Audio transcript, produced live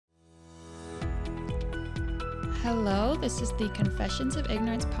Hello, this is the Confessions of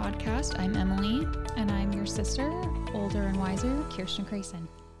Ignorance podcast. I'm Emily. And I'm your sister, older and wiser, Kirsten Grayson.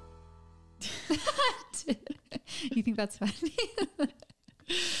 You think that's funny?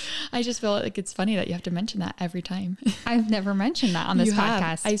 I just feel like it's funny that you have to mention that every time. I've never mentioned that on this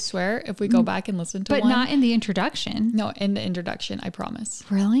podcast. I swear, if we go back and listen to but one. not in the introduction. No, in the introduction, I promise.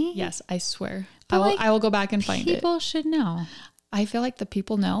 Really? Yes, I swear. But I will go back and find it. People should know. I feel like the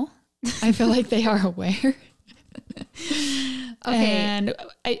people know. I feel like they are aware. Okay. And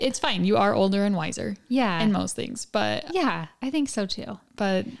it's fine. You are older and wiser. Yeah. In most things. But yeah, I think so too.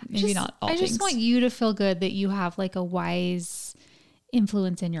 But maybe not all things. I just want you to feel good that you have like a wise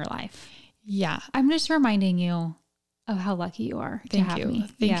influence in your life. Yeah. I'm just reminding you of how lucky you are to have me.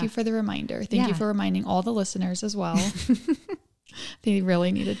 Thank you for the reminder. Thank you for reminding all the listeners as well. They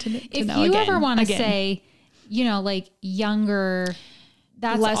really needed to know again. If you ever want to say, like younger...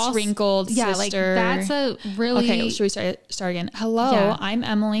 That's less also, wrinkled sister. Like that's a really... Okay, should we start again? Hello, yeah. I'm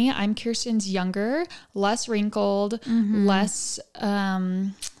Emily. I'm Kirsten's younger, less wrinkled, less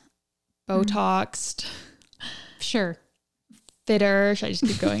Botoxed. Sure. Fitter. Should I just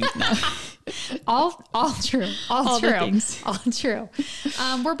keep going? No. all true. All true. Things. All true.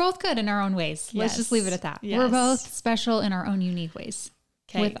 We're both good in our own ways. Let's just leave it at that. Yes. We're both special in our own unique ways.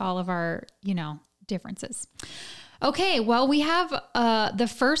 Okay. With all of our, differences. Okay, well, we have the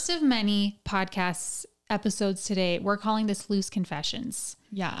first of many podcasts episodes today. We're calling this Loose Confessions.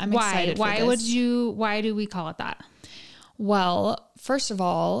 Yeah, I'm excited for this. Why do we call it that? Well, first of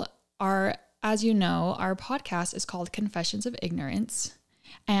all, as you know, our podcast is called Confessions of Ignorance.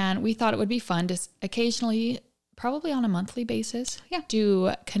 And we thought it would be fun to occasionally, probably on a monthly basis,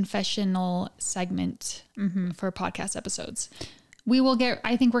 do confessional segment for podcast episodes.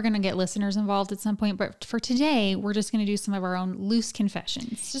 I think we're going to get listeners involved at some point, but for today, we're just going to do some of our own loose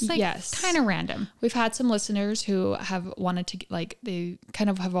confessions. Just kind of random. We've had some listeners who have wanted to, they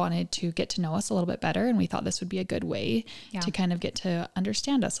kind of have wanted to get to know us a little bit better. And we thought this would be a good way to kind of get to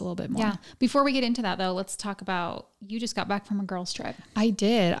understand us a little bit more. Yeah. Before we get into that though, let's talk about, you just got back from a girls' trip. I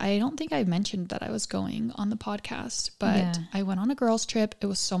did. I don't think I mentioned that I was going on the podcast, but I went on a girls' trip. It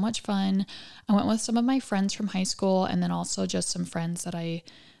was so much fun. I went with some of my friends from high school and then also just some friends that I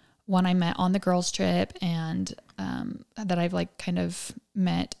met on the girls' trip and that I've kind of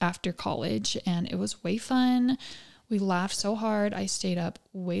met after college, and it was way fun. We laughed so hard. I stayed up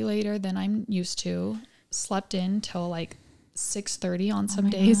way later than I'm used to. Slept in till 6:30 on some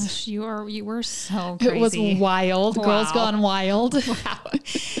days. Gosh, you were so crazy. It was wild. Wow. Girls Gone Wild. Wow.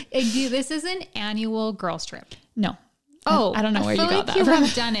 This is an annual girls' trip. No. Oh, I don't know where you got that from. You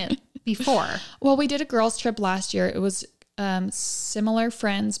have done it before. Well, we did a girls' trip last year. It was similar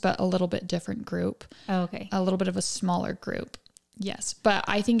friends, but a little bit different group. Oh, okay. A little bit of a smaller group. Yes. But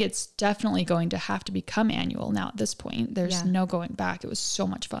I think it's definitely going to have to become annual now at this point. There's no going back. It was so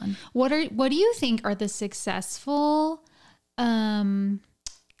much fun. What do you think are the successful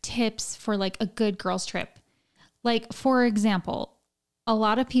tips for a good girls' trip? For example, a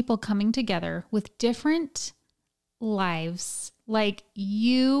lot of people coming together with different lives.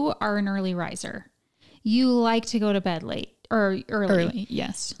 You are an early riser. You like to go to bed late or early.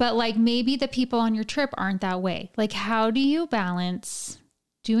 Yes. But maybe the people on your trip aren't that way. How do you balance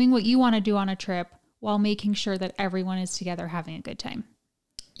doing what you want to do on a trip while making sure that everyone is together having a good time?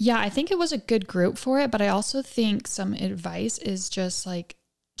 Yeah, I think it was a good group for it, but I also think some advice is just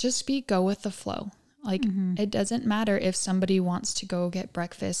go with the flow. It doesn't matter if somebody wants to go get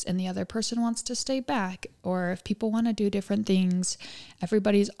breakfast and the other person wants to stay back, or if people want to do different things.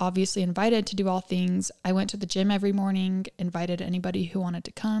 Everybody's obviously invited to do all things. I went to the gym every morning, invited anybody who wanted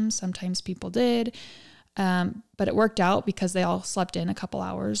to come. Sometimes people did. But it worked out because they all slept in a couple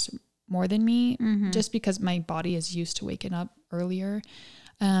hours more than me, just because my body is used to waking up earlier.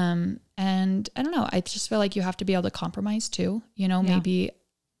 And I don't know. I just feel like you have to be able to compromise too. Maybe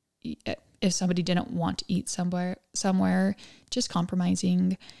if somebody didn't want to eat somewhere, just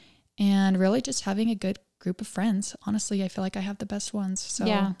compromising and really just having a good group of friends. Honestly, I feel like I have the best ones. So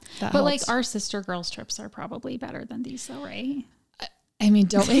that helps. Our sister girls trips are probably better than these though, right? I mean,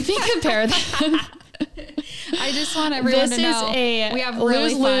 don't make me compare them. I just want everyone to know we have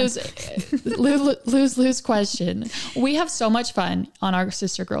really lose question. We have so much fun on our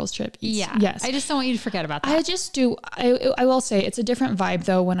sister girls trip. Yes. I just don't want you to forget about that. I just do. I will say it's a different vibe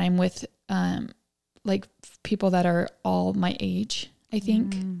though when I'm with people that are all my age, I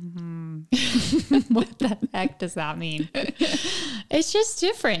think. What the heck does that mean? It's just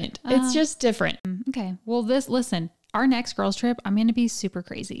different. It's just different. Okay. Well, listen, our next girls trip, I'm going to be super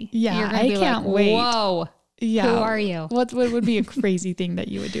crazy. Yeah, I can't wait. Whoa. Yeah. Who are you? What would be a crazy thing that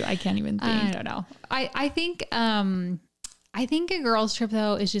you would do? I can't even think. I don't know. I think a girls trip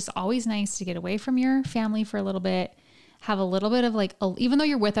though is just always nice to get away from your family for a little bit, have a little bit of like, even though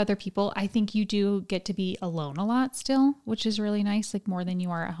you're with other people, I think you do get to be alone a lot still, which is really nice. Like more than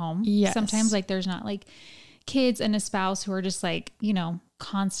you are at home. Yes. Sometimes like there's not like kids and a spouse who are just like, you know,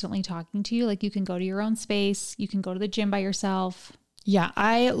 constantly talking to you. Like you can go to your own space. You can go to the gym by yourself. Yeah,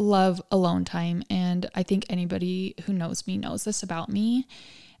 I love alone time. And I think anybody who knows me knows this about me.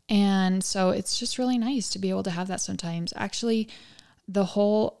 And so it's just really nice to be able to have that sometimes. Actually, the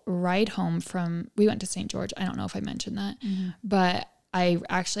whole ride home we went to St. George. I don't know if I mentioned that, but I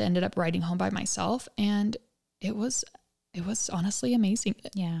actually ended up riding home by myself. And it was honestly amazing.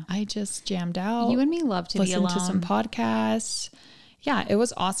 Yeah. I just jammed out. You and me love to be alone. Listened to some podcasts. Yeah, it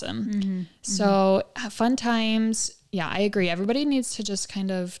was awesome. So fun times. Yeah, I agree. Everybody needs to just kind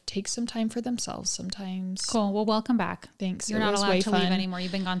of take some time for themselves sometimes. Cool. Well, welcome back. Thanks. You're not allowed to leave anymore.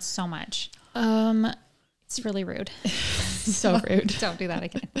 You've been gone so much. It's really rude. So rude. Don't do that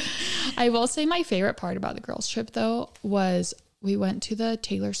again. I will say my favorite part about the girls trip though was we went to the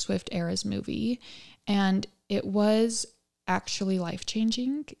Taylor Swift Eras movie and it was actually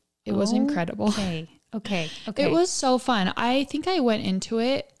life-changing. It was incredible. Okay. It was so fun. I think I went into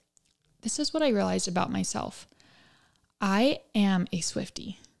it. This is what I realized about myself. I am a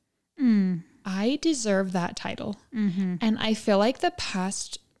Swiftie. I deserve that title. And I feel like the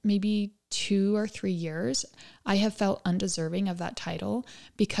past maybe 2 or 3 years, I have felt undeserving of that title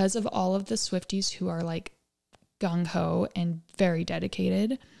because of all of the Swifties who are like gung-ho and very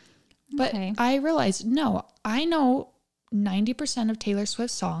dedicated. But I realized, no, I know 90% of Taylor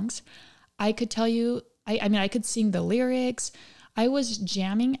Swift songs. I could tell you, I mean, I could sing the lyrics. I was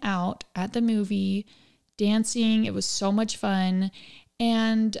jamming out at the movie, dancing. It was so much fun.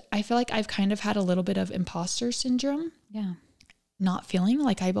 And I feel like I've kind of had a little bit of imposter syndrome. Yeah. Not feeling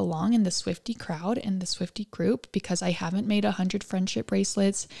like I belong in the Swiftie crowd and the Swiftie group because I haven't made 100 friendship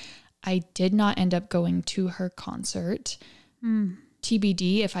bracelets. I did not end up going to her concert.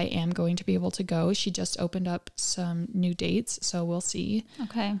 TBD if I am going to be able to go. She just opened up some new dates, so we'll see.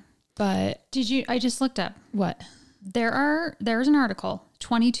 Okay. But I just looked up. What? There's an article,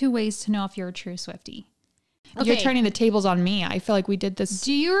 22 ways to know if you're a true Swiftie. Okay. You're turning the tables on me. I feel like we did this.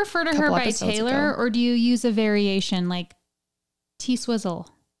 Do you refer to her by Taylor or do you use a variation like T-Swizzle?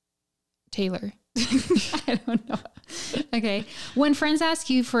 Taylor. I don't know. Okay. When friends ask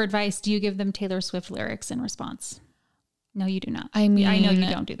you for advice, do you give them Taylor Swift lyrics in response? No, you do not. I mean, I know you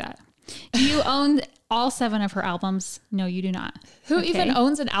don't do that. Do you own all 7 of her albums? No, you do not. Who even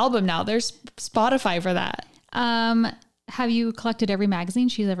owns an album now? There's Spotify for that. Have you collected every magazine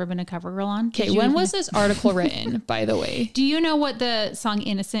she's ever been a cover girl on? Okay, when was this article written, by the way? Do you know what the song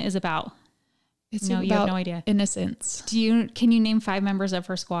Innocent is about? You have no idea. Innocence. Can you name 5 members of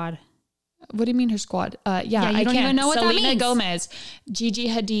her squad? What do you mean her squad? Yeah, I don't even know what Selena that means. Gomez, Gigi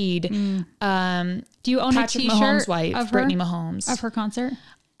Hadid. Do you own Patrick a t-shirt Mahomes' wife, of Brittany Mahomes. Of her concert?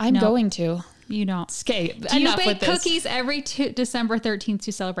 I'm going to. You don't. Okay, do you bake cookies every December 13th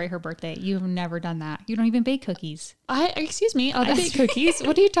to celebrate her birthday? You've never done that. You don't even bake cookies. Excuse me. I bake cookies.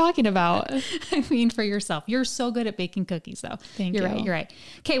 What are you talking about? I mean, for yourself. You're so good at baking cookies, though. Thank you. You're right.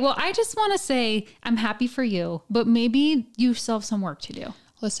 Okay, well, I just want to say I'm happy for you, but maybe you still have some work to do.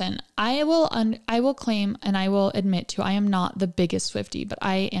 Listen, I will claim and I will admit to I am not the biggest Swiftie, but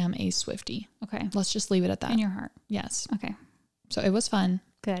I am a Swiftie. Okay. Let's just leave it at that. In your heart. Yes. Okay. So it was fun.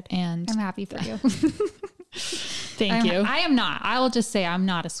 Good. And I'm happy for you. Thank you. I am not. I will just say I'm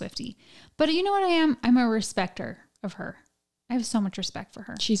not a Swiftie. But you know what I am? I'm a respecter of her. I have so much respect for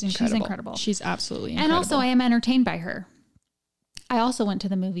her. She's incredible. She's absolutely incredible. And also I am entertained by her. I also went to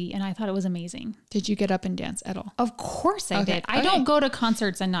the movie and I thought it was amazing. Did you get up and dance at all? Of course I did. I don't go to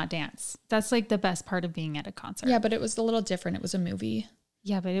concerts and not dance. That's like the best part of being at a concert. Yeah, but it was a little different. It was a movie.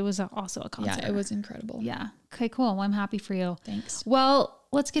 Yeah, but it was also a concert. Yeah, it was incredible. Yeah. Okay, cool. Well, I'm happy for you. Thanks. Well,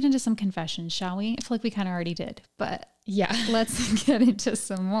 let's get into some confessions, shall we? I feel like we kind of already did, but yeah, let's get into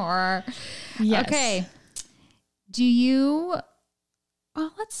some more. Yes. Okay.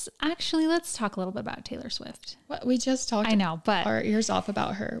 Well, let's talk a little bit about Taylor Swift. What we just talked. I know, but our ears off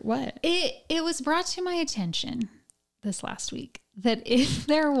about her. What? It was brought to my attention this last week that if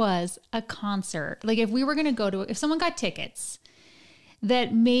there was a concert, like if we were going to go to, if someone got tickets,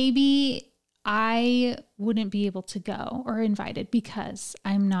 that maybe I wouldn't be able to go or invited because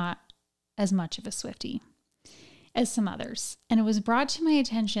I'm not as much of a Swiftie as some others. And it was brought to my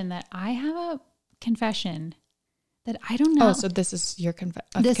attention that I have a confession that I don't know. Oh, so this is your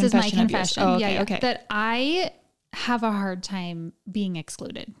confession. This is my confession. Oh, okay, okay. That I have a hard time being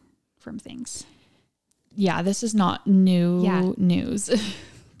excluded from things. yeah, this is not new news.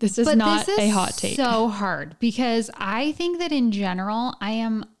 This is not a hot take. So hard because I think that in general, I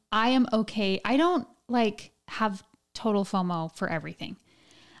am okay. I don't like have total FOMO for everything.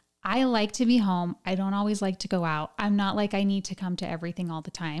 I like to be home. I don't always like to go out. I'm not like I need to come to everything all the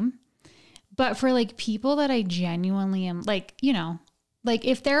time. But for like people that I genuinely am like, you know, like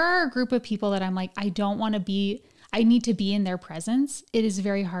if there are a group of people that I'm like, I need to be in their presence, it is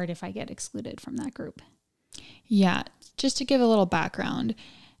very hard if I get excluded from that group. Yeah. Just to give a little background,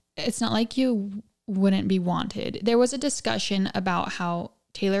 it's not like you wouldn't be wanted. There was a discussion about how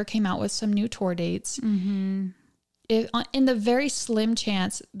Taylor came out with some new tour dates. Mm-hmm. In the very slim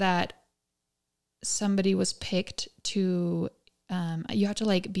chance that somebody was picked to, you have to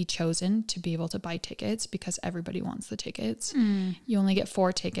like be chosen to be able to buy tickets because everybody wants the tickets. You only get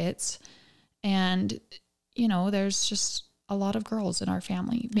 4 tickets. And, you know, there's just a lot of girls in our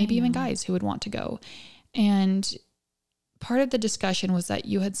family, maybe even guys who would want to go. And part of the discussion was that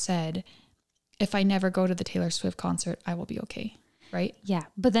you had said, if I never go to the Taylor Swift concert, I will be okay. Right? Yeah.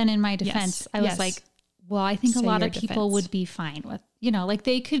 But then in my defense, I was like, well, I think a lot of people would be fine with, you know, like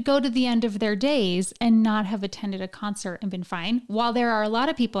they could go to the end of their days and not have attended a concert and been fine. While there are a lot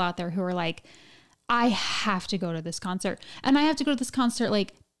of people out there who are like, I have to go to this concert and I have to go to this concert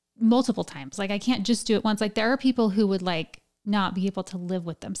like multiple times. Like I can't just do it once. Like there are people who would like not be able to live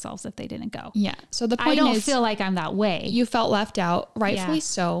with themselves if they didn't go. Yeah. So the point is, I don't feel like I'm that way. You felt left out, rightfully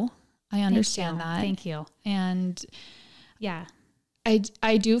so. I understand that. Thank you. And yeah,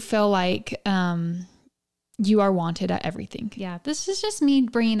 I do feel like, you are wanted at everything. Yeah. This is just me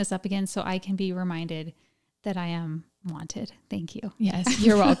bringing this up again so I can be reminded that I am wanted. Thank you. Yes,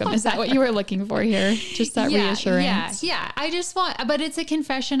 you're welcome. Is that what you were looking for here? Just that reassurance? Yeah. I just want, but it's a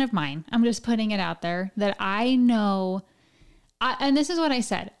confession of mine. I'm just putting it out there that I know, and this is what I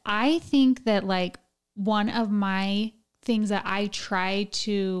said. I think that like one of my things that I try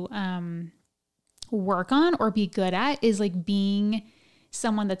to work on or be good at is like being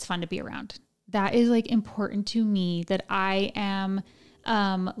someone that's fun to be around. That is like important to me, that I am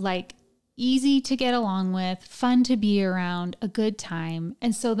like easy to get along with, fun to be around, a good time.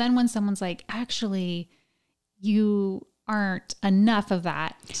 And so then when someone's like, actually, you aren't enough of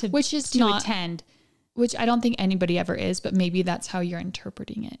that to attend. Which I don't think anybody ever is, but maybe that's how you're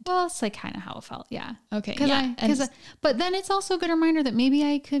interpreting it. Well, it's like kind of how it felt. Yeah. Okay. But then it's also a good reminder that maybe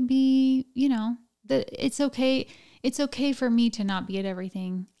I could be, you know, that it's okay. It's okay for me to not be at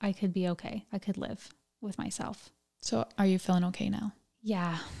everything. I could be okay. I could live with myself. So are you feeling okay now?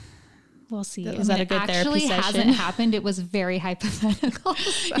 Yeah. We'll see. Is that a good therapy session? It hasn't happened. It was very hypothetical.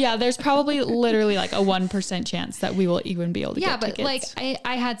 So. Yeah. There's probably literally like a 1% chance that we will even be able to get tickets. Yeah, but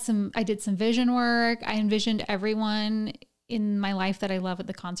like I did some vision work. I envisioned everyone in my life that I love at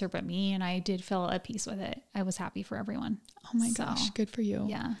the concert but me, and I did feel at peace with it. I was happy for everyone. Oh my gosh. Good for you.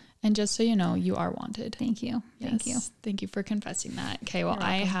 Yeah. And just so you know, you are wanted. Thank you. Yes. Thank you. Thank you for confessing that. Okay. Well,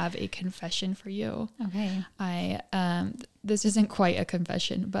 I have a confession for you. Okay. This isn't quite a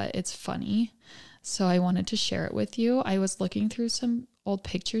confession, but it's funny. So I wanted to share it with you. I was looking through some old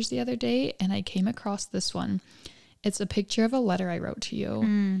pictures the other day and I came across this one. It's a picture of a letter I wrote to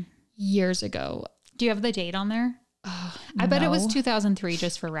you years ago. Do you have the date on there? I bet it was 2003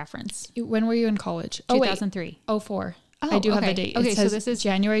 just for reference. When were you in college? 2003. 04. I do have the date. Okay, it says so this is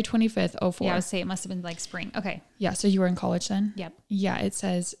January 25th, 04. Yeah, I would say it must have been like spring. Okay. Yeah, so you were in college then? Yep. Yeah, it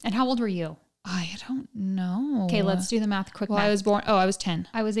says... And how old were you? I don't know. Okay, let's do the math quick. Well, I was 10.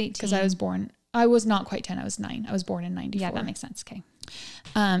 I was 18. Because I was not quite 10. I was 9. I was born in 94. Yeah, that makes sense. Okay.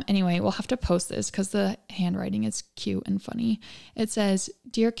 Anyway, we'll have to post this because the handwriting is cute and funny. It says,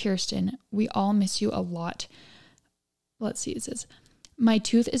 "Dear Kirsten, we all miss you a lot." Let's see. It says, "My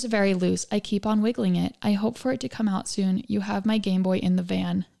tooth is very loose. I keep on wiggling it. I hope for it to come out soon. You have my Game Boy in the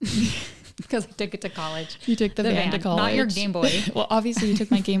van." Because I took it to college. You took the van to college. Not your Game Boy. Well, obviously you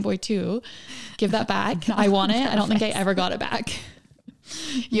took my Game Boy too. Give that back. I want it. I don't think I ever got it back.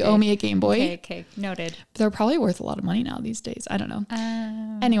 You owe me a Game Boy. Okay. Noted. They're probably worth a lot of money now these days. I don't know.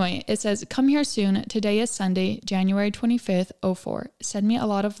 Anyway, it says, "Come here soon. Today is Sunday, January 25th, 04. Send me a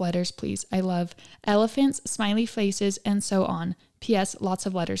lot of letters, please. I love elephants, smiley faces, and so on. P.S. Lots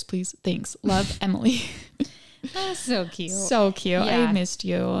of letters, please. Thanks. Love, Emily." That's so cute. So cute. Yeah. I missed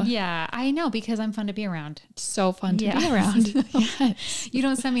you. Yeah, I know, because I'm fun to be around. So fun to be around. Yes. You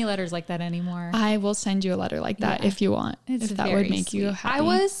don't send me letters like that anymore. I will send you a letter like that if you want. If that would make you happy. I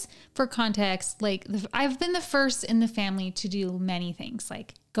was, for context, like I've been the first in the family to do many things,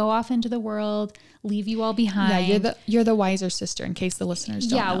 like go off into the world, leave you all behind. Yeah, you're the wiser sister, in case the listeners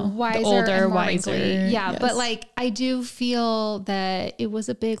don't know. Wiser, the older, and more wiser. wrinkly. Yeah, Yes. but like I do feel that it was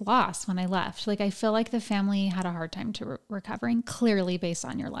a big loss when I left. Like I feel like the family had a hard time to recovering, clearly based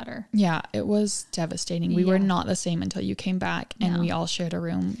on your letter. Yeah, it was devastating. We were not the same until you came back, and we all shared a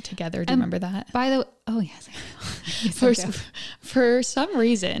room together. Do you remember that? By the way, oh yes. For some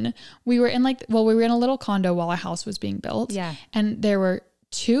reason, we were in we were in a little condo while a house was being built. Yeah. And there were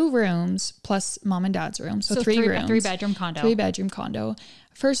 2 rooms plus mom and dad's room. So 3 rooms. 3-bedroom condo. 3-bedroom condo.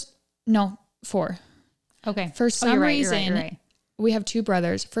 4. Okay. For some reason, you're right. we have 2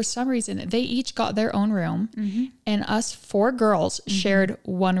 brothers. For some reason, they each got their own room, and us 4 girls shared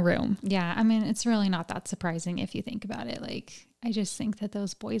one room. Yeah. I mean, it's really not that surprising if you think about it. Like, I just think that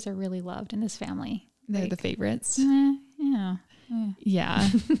those boys are really loved in this family. They're the favorites. Yeah. Yeah.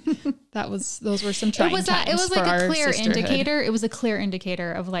 Those were some trying times. It was for like a our clear sisterhood. indicator. It was a clear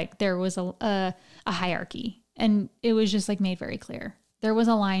indicator of like, there was a hierarchy, and it was just like made very clear. There was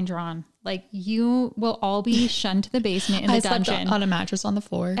a line drawn. Like, you will all be shunned to the basement in the dungeon. Slept on a mattress on the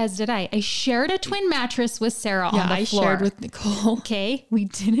floor. As did I. I shared a twin mattress with Sarah on the floor. I shared with Nicole. Okay. We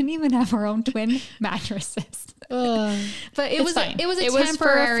didn't even have our own twin mattresses. But it was fine. It was a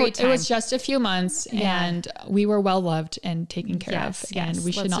temporary time. It was just a few months, and we were well loved and taken care of, and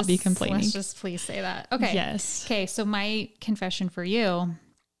we should not be complaining. Let's just please say that. Okay. Yes. Okay. So my confession for you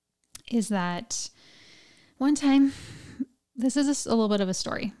is that one time, this is a little bit of a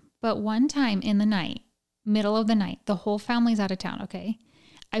story, but one time in the night, middle of the night, the whole family's out of town. Okay.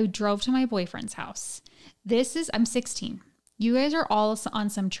 I drove to my boyfriend's house. I'm 16. You guys are all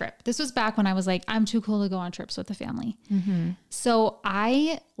on some trip. This was back when I was like, I'm too cool to go on trips with the family. Mm-hmm. So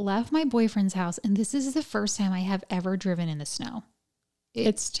I left my boyfriend's house, and this is the first time I have ever driven in the snow.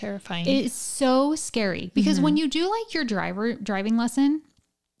 It's terrifying. It's so scary because when you do like your driving lesson,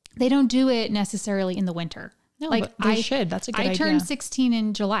 they don't do it necessarily in the winter. No, like but they should. That's a good idea. I turned 16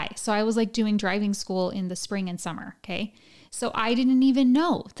 in July. So I was like doing driving school in the spring and summer. Okay. So I didn't even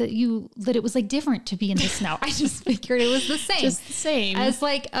know that it was like different to be in the snow. I just figured it was the same. Just the same. As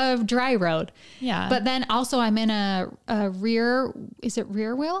like a dry road. Yeah. But then also I'm in a rear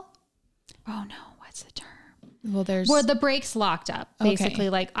wheel? Oh no. What's the term? Well, where the brakes locked up, basically. Okay.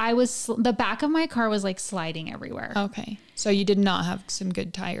 Like the back of my car was like sliding everywhere. Okay. So you did not have some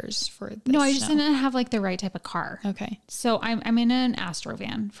good tires for this. No, I just didn't have like the right type of car. Okay. So I'm in an Astro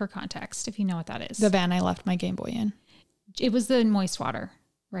van, for context, if you know what that is. The van I left my Game Boy in. It was the moist water,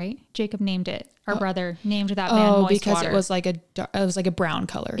 right? Jacob named it. Our brother named that van moist because water. it was like a brown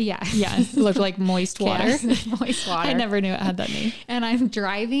color. Yeah. Yeah. It looked like moist water. Moist water. I never knew it had that name. And I'm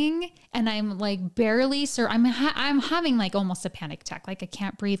driving, and I'm like barely, I'm having like almost a panic attack. Like I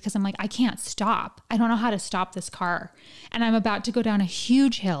can't breathe because I'm like, I can't stop. I don't know how to stop this car. And I'm about to go down a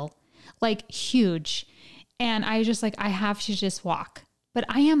huge hill, like huge. And I just like, I have to just walk. But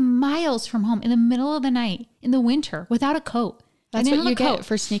I am miles from home in the middle of the night in the winter without a coat. That's what you get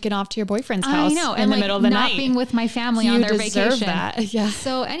for sneaking off to your boyfriend's house. I know, in the middle of the night. Not being with my family on their vacation. That. Yeah.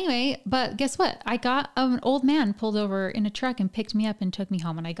 So anyway, but guess what? I got an old man pulled over in a truck and picked me up and took me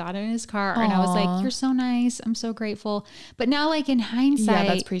home. And I got in his car. Aww. And I was like, "You're so nice. I'm so grateful." But now, like in hindsight,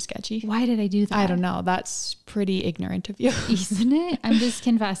 yeah, that's pretty sketchy. Why did I do that? I don't know. That's pretty ignorant of you, isn't it? I'm just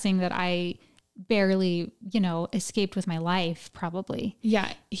confessing that I barely, escaped with my life, probably.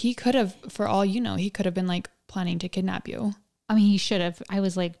 Yeah, he could have, for all you know, he could have been like planning to kidnap you. I mean, he should have. I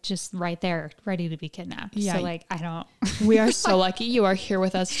was like just right there, ready to be kidnapped. Yeah. So like, I don't. We are so lucky you are here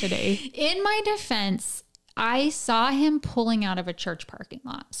with us today. In my defense, I saw him pulling out of a church parking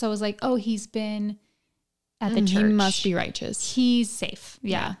lot. So I was like, oh, he's been at the church. He must be righteous. He's safe.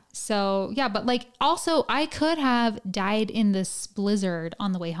 Yeah. So yeah, but like also I could have died in this blizzard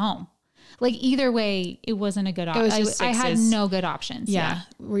on the way home. Like either way, it wasn't a good option. I had no good options. Yeah.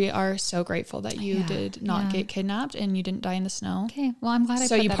 We are so grateful that you did not get kidnapped and you didn't die in the snow. Okay. Well, I'm glad I put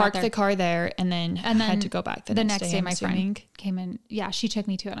that out there. So you parked the car there and then had to go back the next day. My friend came in. Yeah. She took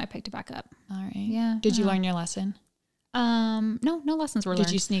me to it and I picked it back up. All right. Yeah. Did you learn your lesson? No lessons were learned.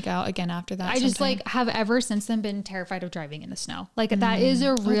 Did you sneak out again after that? I just have ever since then been terrified of driving in the snow. Like that is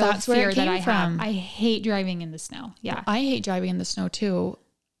a real fear that I have. I hate driving in the snow. Yeah. Well, I hate driving in the snow too.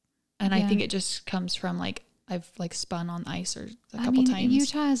 And I think it just comes from like, I've like spun on ice a couple times.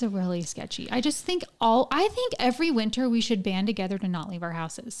 Utah is a really sketchy. I think every winter we should band together to not leave our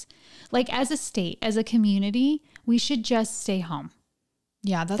houses. Like as a state, as a community, we should just stay home.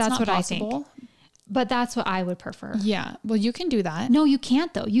 Yeah, that's not what possible. But that's what I would prefer. Yeah. Well, you can do that. No, you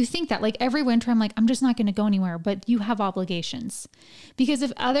can't though. You think that like every winter I'm like, I'm just not going to go anywhere, but you have obligations. Because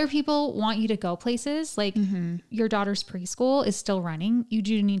if other people want you to go places, like your daughter's preschool is still running, you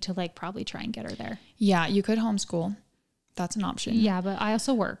do need to like probably try and get her there. Yeah. You could homeschool. That's an option. Yeah. But I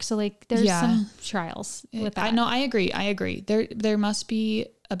also work. So like there's some trials with that. I agree. There must be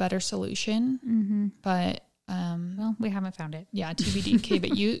a better solution, but well, we haven't found it. Yeah, TBD. Okay,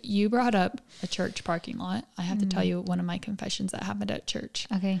 but you brought up a church parking lot. I have to tell you one of my confessions that happened at church.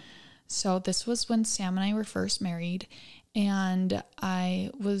 Okay. So this was when Sam and I were first married, and we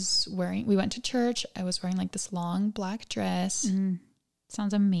went to church. I was wearing like this long black dress.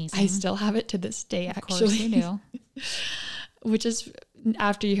 Sounds amazing. I still have it to this day, actually. Of course you do. Which is,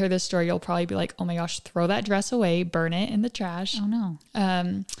 after you hear this story, you'll probably be like, oh my gosh, throw that dress away, burn it in the trash. Oh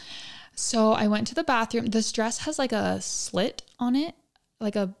no. So I went to the bathroom. This dress has like a slit on it,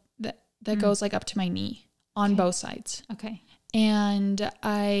 like that goes like up to my knee on both sides. Okay. And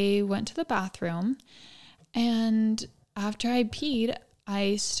I went to the bathroom, and after I peed,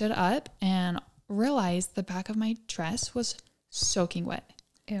 I stood up and realized the back of my dress was soaking wet.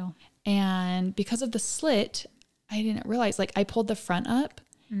 Ew. And because of the slit, I didn't realize, like I pulled the front up.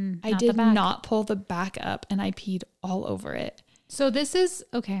 I not did the back. not pull the back up, and I peed all over it. So this is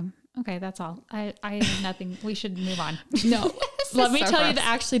okay. Okay, that's all. I have nothing. We should move on. No, let me tell you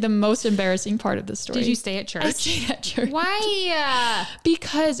actually the most embarrassing part of the story. Did you stay at church? I stayed at church. Why?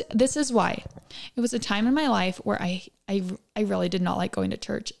 Because this is why. It was a time in my life where I really did not like going to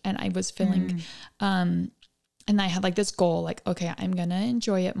church, and I was feeling, and I had like this goal, like, okay, I'm going to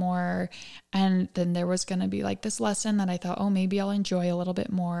enjoy it more. And then there was going to be like this lesson that I thought, oh, maybe I'll enjoy a little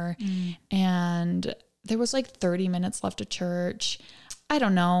bit more. And there was like 30 minutes left of church. I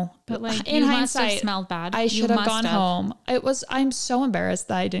don't know. But like in hindsight, must have smelled bad. I should have gone home. I'm so embarrassed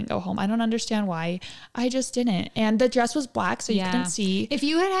that I didn't go home. I don't understand why. I just didn't. And the dress was black, so you couldn't see. If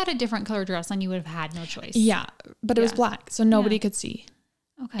you had a different color dress on, you would have had no choice. Yeah, but it was black, so nobody could see.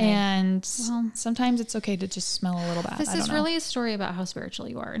 Okay. And sometimes it's okay to just smell a little bad. This is really a story about how spiritual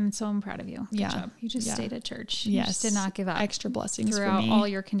you are, and so I'm proud of you. Good job. You just stayed at church. You just did not give up. Extra blessings throughout for me. all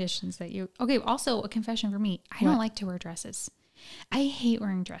your conditions that you. Okay. Also, a confession for me. I don't like to wear dresses. I hate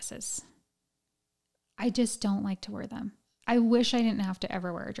wearing dresses. I just don't like to wear them. I wish I didn't have to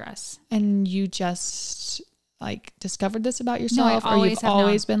ever wear a dress. And you just like discovered this about yourself, or you've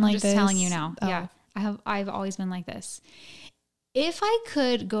always been like this? I'm just telling you now. Oh. Yeah. I've always been like this. If I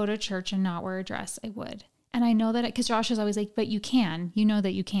could go to church and not wear a dress, I would. And I know that because Josh is always like, but you can, you know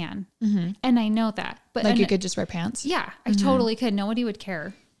that you can. And I know that, but like you could just wear pants. Yeah, I totally could. Nobody would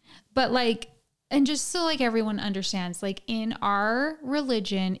care. But like, and just so like everyone understands, like in our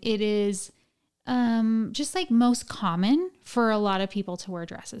religion, it is just like most common for a lot of people to wear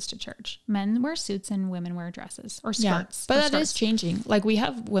dresses to church. Men wear suits and women wear dresses or skirts. But that is changing. Like we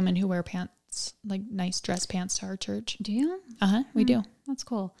have women who wear pants, like nice dress pants to our church. Do you? We do. That's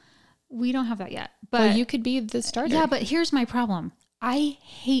cool. We don't have that yet. But well, you could be the starter. Yeah, but here's my problem. I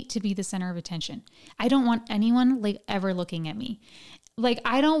hate to be the center of attention. I don't want anyone like ever looking at me. Like,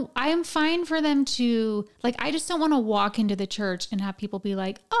 I am fine for them to, like, I just don't want to walk into the church and have people be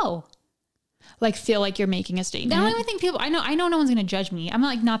like, oh. Like, feel like you're making a statement. I don't even think I know no one's going to judge me. I'm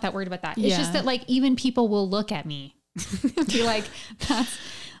like, not that worried about that. It's just that, like, even people will look at me. Be like, that's,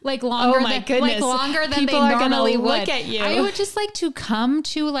 like, longer than people they normally would. Look at you. I would just like to come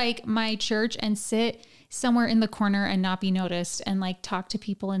to, like, my church and sit somewhere in the corner and not be noticed and, like, talk to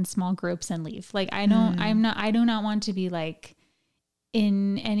people in small groups and leave. Like, I do not want to be, like,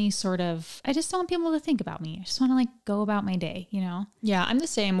 in any sort of, I just don't want people to think about me. I just want to like go about my day, you know? Yeah. I'm the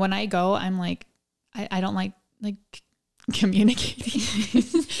same. When I go, I'm like, I don't like communicating.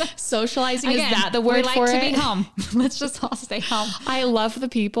 Socializing. Again, is that the word for it? We like to be home. Let's just all stay home. I love the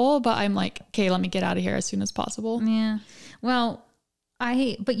people, but I'm like, okay, let me get out of here as soon as possible. Yeah. Well,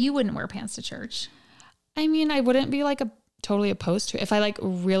 but you wouldn't wear pants to church. I mean, I wouldn't be like totally opposed to it. If I like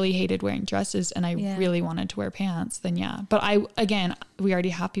really hated wearing dresses and I really wanted to wear pants, then yeah. But we already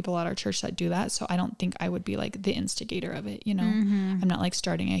have people at our church that do that. So I don't think I would be like the instigator of it, you know? I'm not like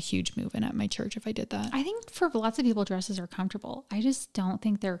starting a huge movement at my church if I did that. I think for lots of people, dresses are comfortable. I just don't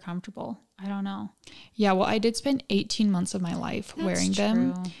think they're comfortable. I don't know. Yeah. Well, I did spend 18 months of my life wearing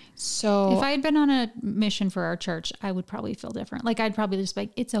them. So if I had been on a mission for our church, I would probably feel different. Like I'd probably just be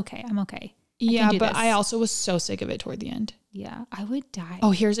like, it's okay. I'm okay. Yeah, but I also was so sick of it toward the end. Yeah, I would die. Oh,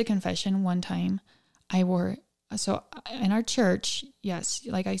 here's a confession. One time so in our church, yes,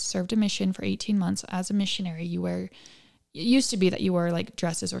 like I served a mission for 18 months as a missionary. It used to be that you wore like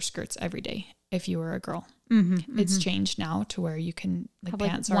dresses or skirts every day if you were a girl. It's changed now to where you can like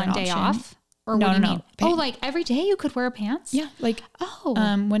pants are an option. 1 day off. Or No, what do you no, mean? no. Oh, like every day you could wear pants? Yeah. Like,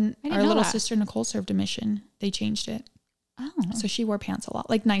 when our little sister Nicole served a mission, they changed it. Oh. So she wore pants a lot,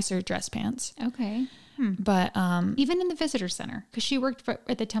 like nicer dress pants. Okay. But even in the visitor center, because she worked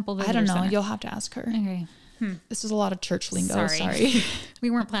at the Temple Visitor I don't know. Center. You'll have to ask her. Okay. This is a lot of church lingo. Sorry. We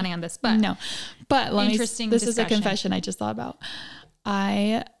weren't planning on this, but no. But interesting this is a discussion. confession I just thought about.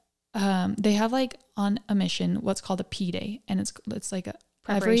 They have like on a mission what's called a P day, and it's like a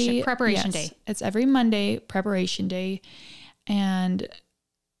preparation day. It's every Monday, preparation day, and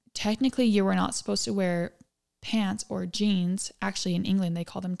technically you were not supposed to wear pants or jeans. Actually, in England they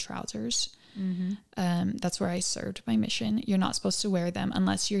call them trousers. That's where I served my mission. You're not supposed to wear them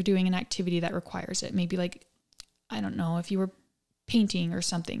unless you're doing an activity that requires it. Maybe like, I don't know, if you were painting or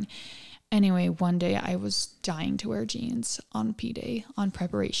something. Anyway, one day I was dying to wear jeans on P day, on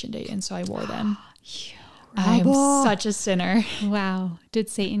preparation day, and so I wore them. I'm such a sinner. Wow. Did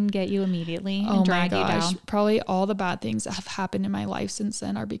Satan get you immediately and Oh my drag you gosh. down? Probably all the bad things that have happened in my life since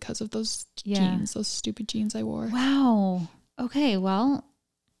then are because of those jeans, those stupid jeans I wore. Wow. Okay. Well,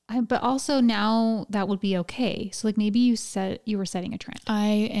 but also now that would be okay. So like maybe you were setting a trend.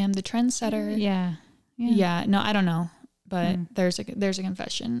 I am the trendsetter. Yeah. No, I don't know. But there's a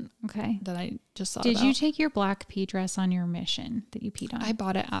confession Okay. that I just thought Did about. you take your black pea dress on your mission that you peed on? I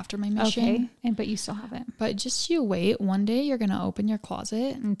bought it after my mission. Okay. But you still have it. But just you wait. One day you're going to open your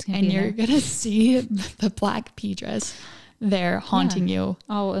closet It's gonna and be you're going to see the black pea dress there haunting you.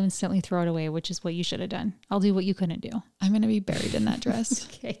 I'll instantly throw it away, which is what you should have done. I'll do what you couldn't do. I'm going to be buried in that dress.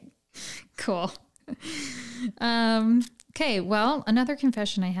 Okay. Cool. Okay. Well, another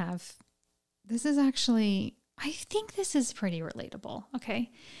confession I have. This is actually, I think this is pretty relatable.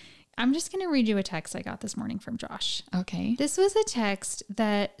 Okay. I'm just going to read you a text I got this morning from Josh. Okay. This was a text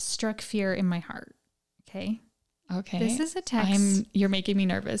that struck fear in my heart. Okay. Okay. This is a text you're making me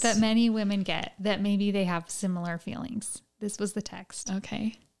nervous. that many women get, that maybe they have similar feelings. This was the text.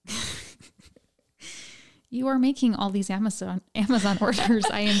 Okay. You are making all these Amazon orders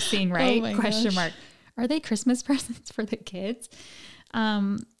I am seeing, right? Oh my Question gosh. mark. Are they Christmas presents for the kids?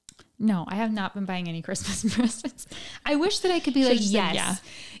 No, I have not been buying any Christmas presents. I wish that I could be like,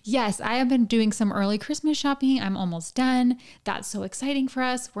 yes, I have been doing some early Christmas shopping. I'm almost done. That's so exciting for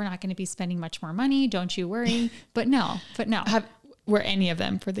us. We're not going to be spending much more money. Don't you worry. But no. Were any of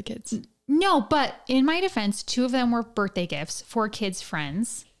them for the kids? No, but in my defense, 2 of them were birthday gifts for kids'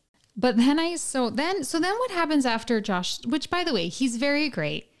 friends. But then so then what happens after Josh, which by the way, he's very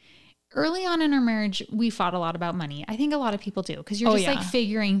great. Early on in our marriage, we fought a lot about money. I think a lot of people do because you're like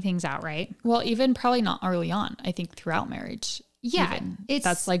figuring things out, right? Well, even probably not early on. I think throughout marriage. Yeah.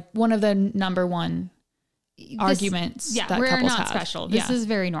 That's like one of the number one arguments that we're couples not have. Special. This is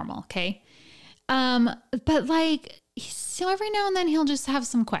very normal. Okay. But like, so every now and then he'll just have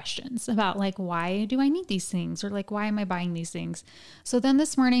some questions about like, why do I need these things? Or like, why am I buying these things? So then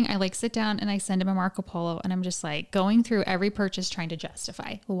this morning I like sit down and I send him a Marco Polo and I'm just like going through every purchase, trying to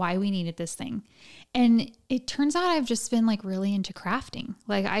justify why we needed this thing. And it turns out I've just been like really into crafting.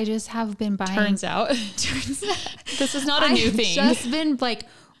 Like I just have been buying. Turns out. This is not a new thing. I've just been like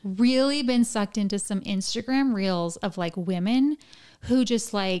really been sucked into some Instagram reels of like women who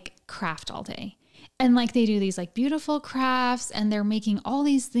just like craft all day. And like they do these like beautiful crafts and they're making all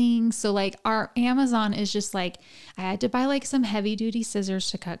these things. So like our Amazon is just like, I had to buy like some heavy duty scissors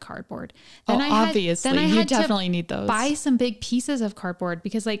to cut cardboard. Then obviously you definitely need those. Buy some big pieces of cardboard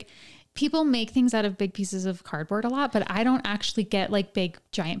because like people make things out of big pieces of cardboard a lot, but I don't actually get like big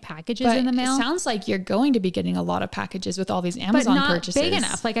giant packages in the mail. It sounds like you're going to be getting a lot of packages with all these Amazon but not purchases. Big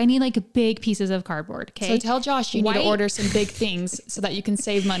enough. Like I need like big pieces of cardboard. Okay. So tell Josh you need to order some big things so that you can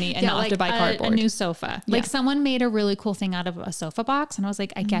save money and not have to buy cardboard. A new sofa. Like someone made a really cool thing out of a sofa box. And I was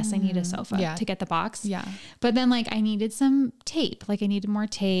like, I guess I need a sofa to get the box. Yeah. But then like I needed some tape. Like I needed more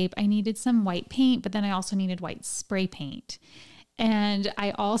tape. I needed some white paint, but then I also needed white spray paint. And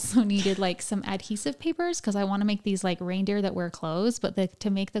I also needed like some adhesive papers because I want to make these like reindeer that wear clothes, but to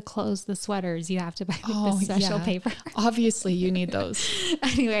make the clothes, the sweaters, you have to buy like the special paper. Obviously you need those.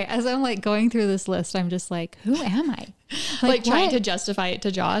 Anyway, as I'm like going through this list, I'm just like, who am I? Like trying to justify it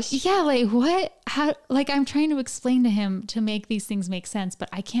to Josh. Yeah. Like what, how, like I'm trying to explain to him to make these things make sense, but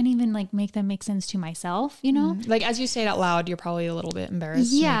I can't even like make them make sense to myself, you know? Like as you say it out loud, you're probably a little bit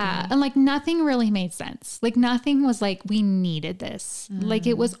embarrassed. Yeah. And like nothing really made sense. Like nothing was like, we needed this. Like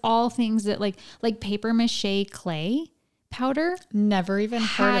it was all things that like paper mache clay powder. Never even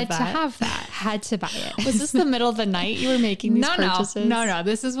heard of that. Had to buy it. Was this the middle of the night you were making these purchases? No.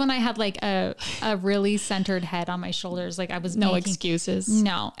 This is when I had like a really centered head on my shoulders. Like I was no excuses.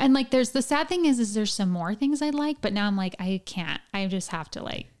 No. And like the sad thing is there's some more things I'd like, but now I'm like, I can't. I just have to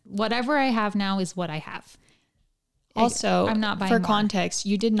like whatever I have now is what I have. Also, I'm not buying for more. context,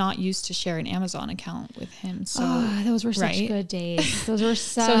 you did not used to share an Amazon account with him. So those were such right? good days. Those were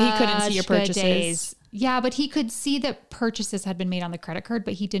such So he couldn't see your good purchases. days. Yeah, but he could see that purchases had been made on the credit card,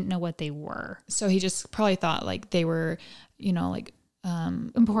 but he didn't know what they were. So he just probably thought like they were, you know, like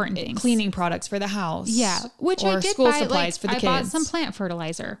Important things. cleaning products for the house. Yeah, which or I did school buy. supplies for the I kids. bought some plant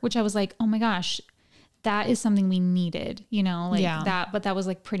fertilizer, which I was like, oh my gosh, that is something we needed, you know, like that. But that was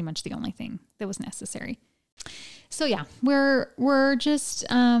like pretty much the only thing that was necessary. So yeah, we're just,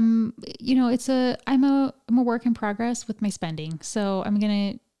 you know, I'm a work in progress with my spending. So I'm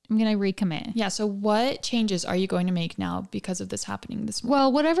going to recommit. Yeah. So what changes are you going to make now because of this happening this month?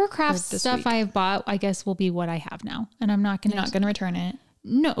 Well, whatever craft stuff week? I've bought, I guess will be what I have now. And I'm not going to, You're not going to return it.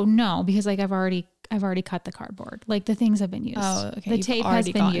 No, because like I've already cut the cardboard. Like the things have been used. Oh, okay. The You've tape has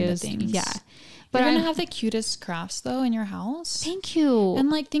been used. Things. Yeah. But But you're going I'm- to have the cutest crafts though in your house. Thank you. And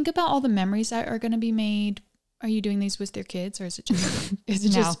like, think about all the memories that are going to be made. Are you doing these with your kids or is it just,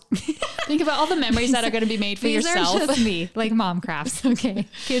 No. think about all the memories that are going to be made for These yourself. are just me, like mom crafts. Okay.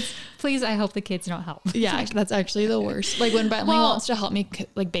 Kids, please. I hope the kids don't help. Yeah, that's actually the worst. Like when Bentley wants to help me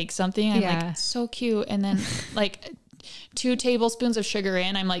like bake something, I'm Yeah. like, so cute. And then like 2 tablespoons of sugar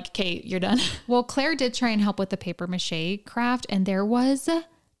in, I'm like, Kate, you're done. Well, Claire did try and help with the paper mache craft, and there was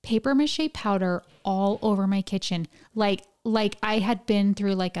paper mache powder all over my kitchen. Like I had been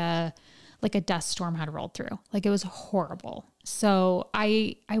through like a dust storm had rolled through. Like it was horrible. So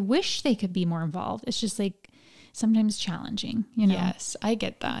I wish they could be more involved. It's just like sometimes challenging, you know? Yes, I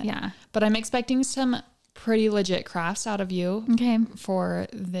get that. Yeah. But I'm expecting some pretty legit crafts out of you Okay. for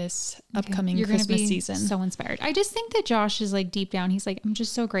this upcoming You're gonna Christmas be season. so inspired. I just think that Josh is like deep down. He's like, I'm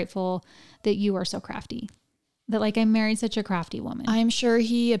just so grateful that you are so crafty. That like I married such a crafty woman. I'm sure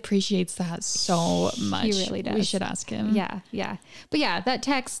he appreciates that so much. He really does. We should ask him. Yeah. But yeah, that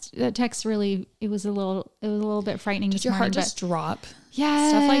text really, it was a little bit frightening. Did this your heart morning, just drop? yeah,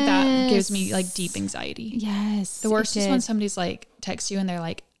 Stuff like that gives me like deep anxiety. Yes. The worst it is when did. somebody's like texts you and they're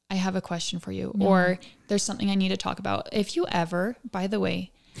like, I have a question for you, or there's something I need to talk about. If you ever, by the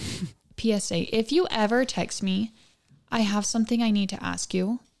way, PSA, if you ever text me, I have something I need to ask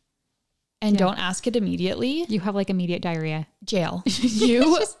you, and don't ask it immediately, You have like immediate diarrhea. jail.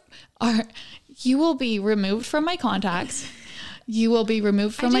 You will be removed from my contacts. You will be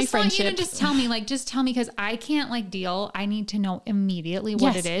removed from my friendship. Want you to just tell me because I can't like deal. I need to know immediately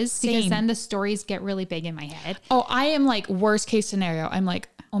what Yes, it is because same. then the stories get really big in my head. Oh, I am like worst case scenario. I'm like,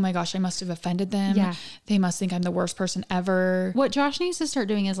 oh my gosh, I must have offended them. Yeah. They must think I'm the worst person ever. What Josh needs to start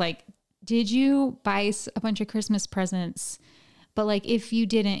doing is like, did you buy a bunch of Christmas presents? But like, if you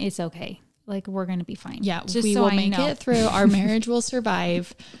didn't, it's okay. Like, we're going to be fine. Yeah, Just we so will I make know. it through. Our marriage will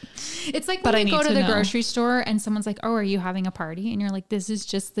survive. It's like But when I you go need to to the know. grocery store and someone's like, oh, are you having a party? And you're like, this is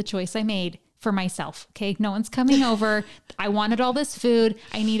just the choice I made for myself. Okay. No one's coming over. I wanted all this food.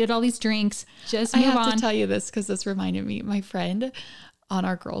 I needed all these drinks. Just I move have on. to tell you this because this reminded me, my friend on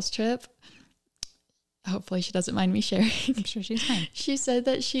our girls trip, hopefully she doesn't mind me sharing. I'm sure she's fine. She said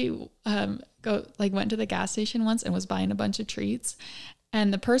that she went to the gas station once and was buying a bunch of treats.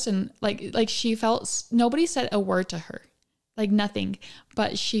 And the person, like she felt, nobody said a word to her, like nothing,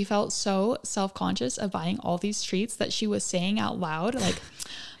 but she felt so self-conscious of buying all these treats that she was saying out loud, like,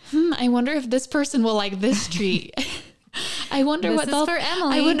 I wonder if this person will like this treat. I wonder This what is they'll, for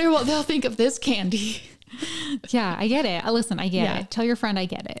Emily. I wonder what they'll think of this candy. Yeah, I get it. Listen, I get Yeah. it. Tell your friend I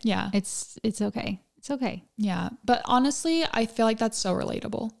get it. Yeah. It's okay. It's okay. Yeah. But honestly, I feel like that's so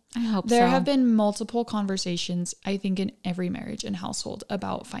relatable. I hope There so. have been multiple conversations, I think, in every marriage and household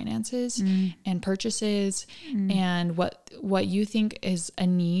about finances and purchases and what you think is a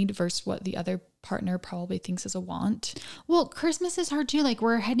need versus what the other partner probably thinks is a want. Well, Christmas is hard too. Like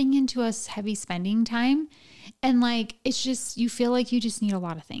we're heading into a heavy spending time and like, it's just, you feel like you just need a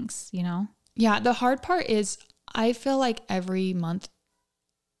lot of things, you know? Yeah. The hard part is I feel like every month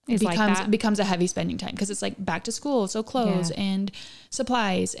It's like that. becomes a heavy spending time because it's like back to school. So clothes and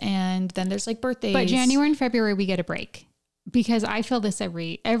supplies. And then there's like birthdays. But January and February, we get a break because I feel this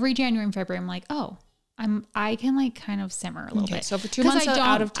every January and February. I'm like, oh, I can like kind of simmer a little bit. So for 2 months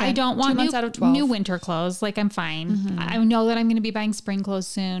out of 10, I don't 2 want months out of 12. new winter clothes. Like I'm fine. I know that I'm going to be buying spring clothes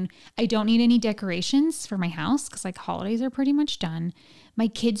soon. I don't need any decorations for my house because like holidays are pretty much done. My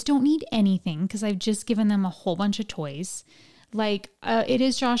kids don't need anything because I've just given them a whole bunch of toys. Like, it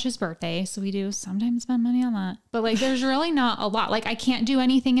is Josh's birthday, so we do sometimes spend money on that. But like, there's really not a lot. Like, I can't do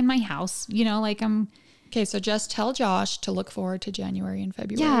anything in my house, you know, like Okay, so just tell Josh to look forward to January and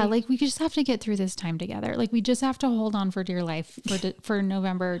February. yeah, like we just have to get through this time together. Like we just have to hold on for dear life for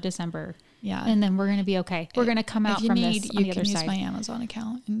November, December. Yeah. And then we're going to be okay. We're going to come out from this on the other side. You can use my Amazon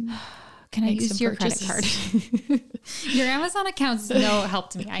account. And can I use your credit card? Your Amazon account's no help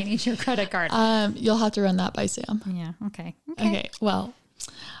to me. I need your credit card. You'll have to run that by Sam. Yeah. Okay. Well,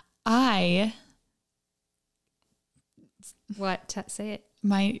 say it.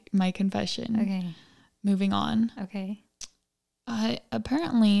 My confession. Okay. Moving on. Okay.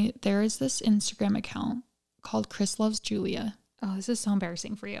 Apparently there is this Instagram account called Chris Loves Julia. Oh, this is so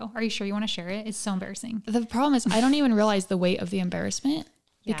embarrassing for you. Are you sure you want to share it? It's so embarrassing. The problem is I don't even realize the weight of the embarrassment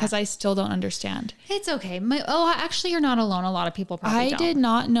because I still don't understand. It's okay. Actually, you're not alone. A lot of people probably don't. I did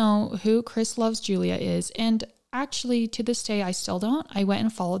not know who Chris Loves Julia is. And actually, to this day, I still don't. I went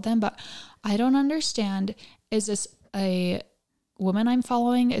and followed them, but I don't understand. Is this a woman I'm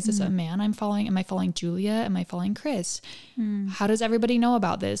following? Is this a man I'm following? Am I following Julia? Am I following Chris? How does everybody know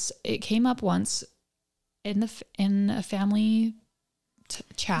about this? It came up once in a family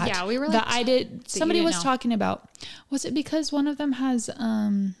chat. Yeah, we were that I did. Somebody was talking about. Was it because one of them has?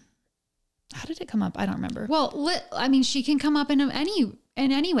 How did it come up? I don't remember. Well, I mean, she can come up in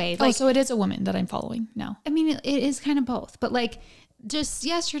any way. Like, so it is a woman that I'm following now. I mean, it is kind of both, but like. Just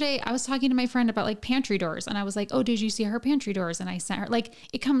yesterday, I was talking to my friend about like pantry doors, and I was like, "Oh, did you see her pantry doors?" And I sent her like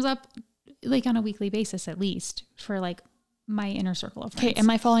it comes up like on a weekly basis at least for like my inner circle of friends. Okay, am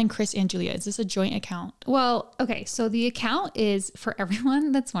I following Chris and Julia? Is this a joint account? Well, okay, so the account is for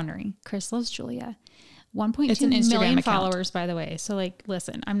everyone that's wondering. Chris Loves Julia, 1.2 million account. Followers, by the way. So like,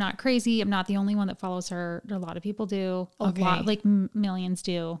 listen, I'm not crazy. I'm not the only one that follows her. A lot of people do. A lot, like millions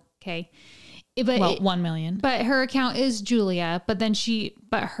do. Okay. But 1 million. But her account is Julia, but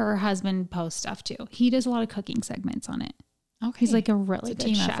her husband posts stuff too. He does a lot of cooking segments on it. Okay. He's like a really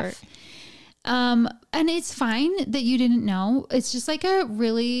good chef. Effort. And it's fine that you didn't know. It's just like a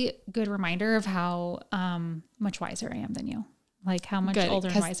really good reminder of how much wiser I am than you. Like how much older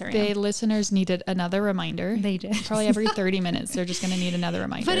and wiser I am. The listeners needed another reminder. They did. Probably every 30 minutes, they're just going to need another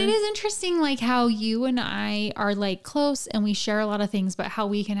reminder. But it is interesting, like how you and I are like close and we share a lot of things, but how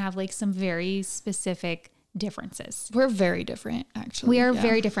we can have like some very specific differences. We're very different, actually. We are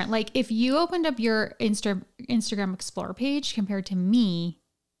very different. Like if you opened up your Instagram Explorer page compared to me,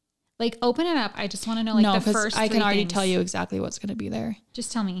 like open it up. I just want to know like the first I can already things. tell you exactly what's going to be there.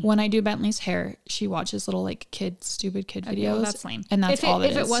 Just tell me. When I do Bentley's hair, she watches little like stupid kid videos. Well, that's lame. And that's all it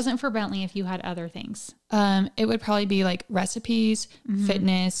is. If it wasn't for Bentley, if you had other things. It would probably be like recipes,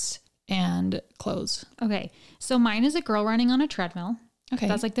 fitness, and clothes. Okay. So mine is a girl running on a treadmill. Okay.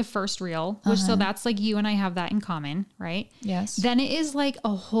 That's like the first reel, which so that's like you and I have that in common, right? Yes. Then it is like a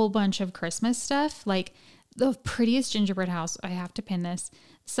whole bunch of Christmas stuff, like the prettiest gingerbread house. I have to pin this.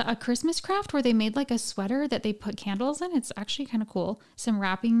 So a Christmas craft where they made like a sweater that they put candles in. It's actually kind of cool. Some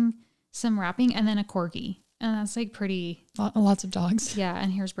wrapping, and then a corgi. And that's like pretty. Lots of dogs. Yeah.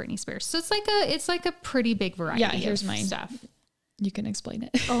 And here's Britney Spears. So it's like a pretty big variety. Yeah. Here's mine. Stuff. You can explain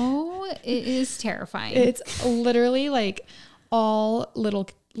it. Oh, it is terrifying. It's literally like all little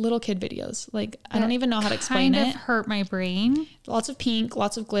kid videos. Like I don't even know how to explain it. Kind of hurt my brain. Lots of pink,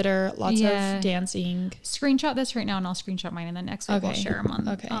 lots of glitter, lots of dancing. Screenshot this right now and I'll screenshot mine and then next week we'll share them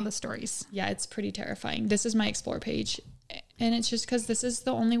on the stories. Yeah, it's pretty terrifying. This is my Explore page. And it's just because this is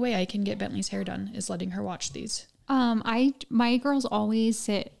the only way I can get Bentley's hair done is letting her watch these. My girls always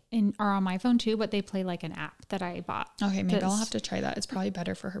are on my phone too, but they play like an app that I bought. Okay, maybe I'll have to try that. It's probably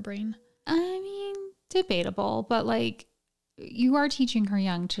better for her brain. I mean, debatable, but like you are teaching her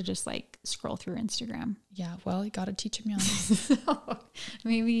young to just like scroll through Instagram. Yeah, well, you got to teach them young. So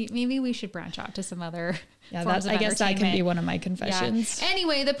maybe we should branch out to some other. Yeah, I guess that can be one of my confessions. Yeah.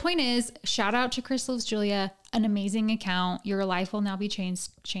 Anyway, the point is, shout out to Chris Loves Julia, an amazing account. Your life will now be changed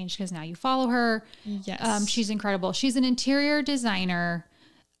because now you follow her. Yes, she's incredible. She's an interior designer.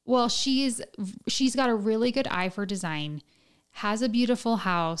 Well, she's got a really good eye for design. Has a beautiful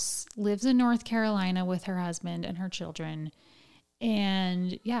house. Lives in North Carolina with her husband and her children.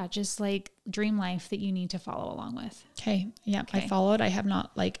 And yeah, just like dream life that you need to follow along with. Okay. Yeah. I followed. I have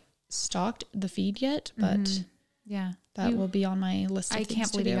not like stalked the feed yet, but yeah, that will be on my list of things to do. I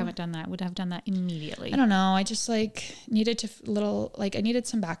can't believe you haven't done that. Would have done that immediately. I don't know. I just like needed I needed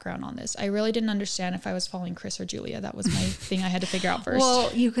some background on this. I really didn't understand if I was following Chris or Julia. That was my thing I had to figure out first.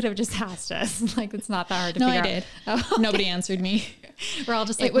 Well, you could have just asked us. Like it's not that hard to figure out. No, I did. Oh, okay. Nobody answered me. We're all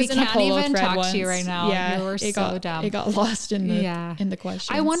just like, we can't even talk to you right now. Yeah, you were so dumb. It got lost in the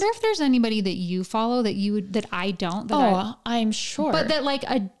questions. I wonder if there's anybody that you follow that I don't. I'm sure. But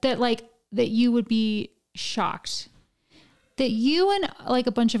that you would be shocked that you and like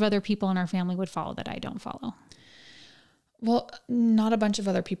a bunch of other people in our family would follow that I don't follow. Well, not a bunch of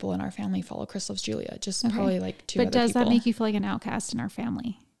other people in our family follow Chris Loves Julia. Just probably like two other people. But does that make you feel like an outcast in our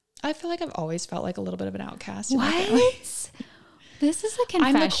family? I feel like I've always felt like a little bit of an outcast. What? This is a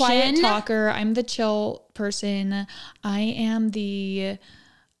confession. I'm the quiet talker. I'm the chill person. I am I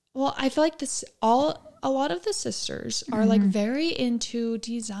feel like a lot of the sisters are like very into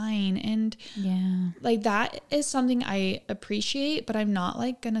design and like that is something I appreciate, but I'm not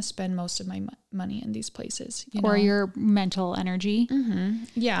like going to spend most of my money in these places. Or your mental energy.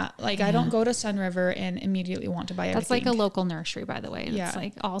 Yeah. Like I don't go to Sun River and immediately want to buy everything. That's like a local nursery, by the way. It's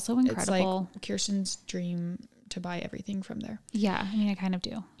like also incredible. It's like Kirsten's dream to buy everything from there. Yeah. I mean, I kind of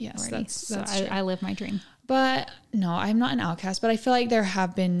do. Yes. Already. That's true. I live my dream. But no, I'm not an outcast, but I feel like there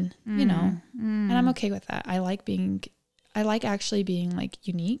have been, and I'm okay with that. I like actually being like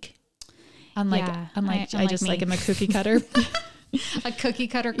unique. Unlike I just like I'm a cookie cutter. A cookie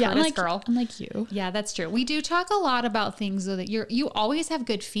cutter Curtis girl. Unlike you. Yeah, that's true. We do talk a lot about things though that you always have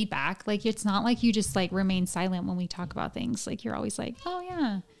good feedback. Like it's not like you just like remain silent when we talk about things. Like you're always like, oh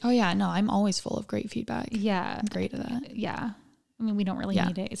yeah. No, I'm always full of great feedback. Yeah. I'm great at that. Yeah. I mean, we don't really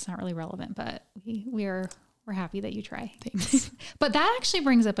need it. It's not really relevant, but we're happy that you try. Thanks. But that actually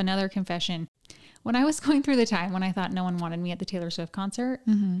brings up another confession. When I was going through the time when I thought no one wanted me at the Taylor Swift concert,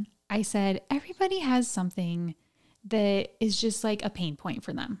 I said, everybody has something that is just like a pain point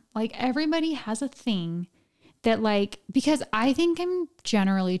for them. Like everybody has a thing that like, because I think I'm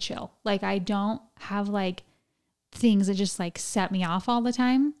generally chill. Like I don't have like things that just like set me off all the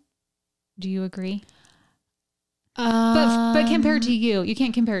time. Do you agree? But compared to you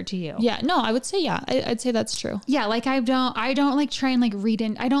can't compare it to you. Yeah, no, I would say, I'd say that's true. Yeah. Like I don't like try and like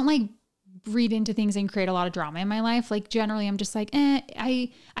I don't like read into things and create a lot of drama in my life. Like generally I'm just like,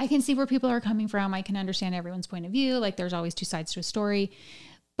 I can see where people are coming from. I can understand everyone's point of view. Like there's always two sides to a story.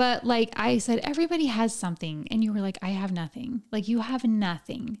 But like I said, everybody has something. And you were like, I have nothing. Like you have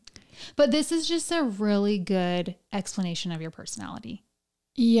nothing. But this is just a really good explanation of your personality.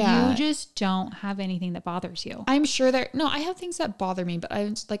 Yeah. You just don't have anything that bothers you. I'm sure I have things that bother me, but I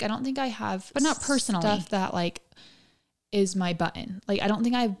don't think I have, but not personally, stuff that like is my button. Like, I don't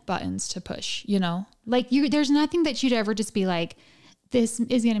think I have buttons to push, like there's nothing that you'd ever just be like, this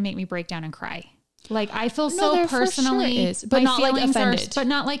is going to make me break down and cry. Like I feel so personally, sure is, but not like offended, but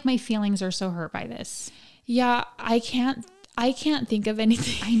not like my feelings are so hurt by this. Yeah. I can't think of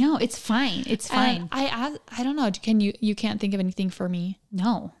anything. I know it's fine. It's fine. I don't know. You can't think of anything for me?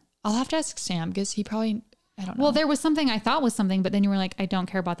 No. I'll have to ask Sam because he probably, I don't know. Well, there was something I thought was something, but then you were like, I don't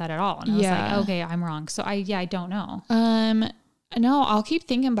care about that at all. And I was like, okay, I'm wrong. So I don't know. No, I'll keep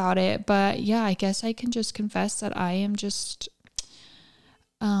thinking about it, but yeah, I guess I can just confess that I am just,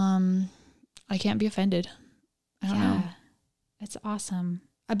 I can't be offended. I don't know. It's awesome.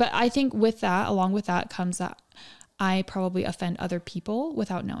 But I think along with that comes that I probably offend other people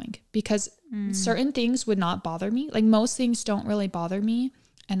without knowing, because certain things would not bother me. Like most things don't really bother me.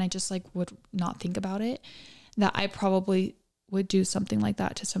 And I just like would not think about it, that I probably would do something like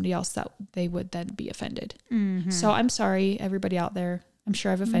that to somebody else that they would then be offended. So I'm sorry, everybody out there. I'm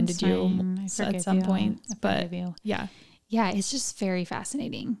sure I've offended you at some point, but yeah. Yeah. It's just very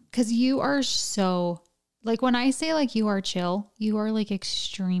fascinating because you are so like, when I say like you are chill, you are like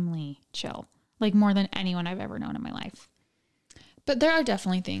extremely chill, like more than anyone I've ever known in my life. But there are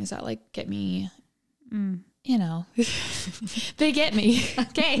definitely things that like get me, they get me.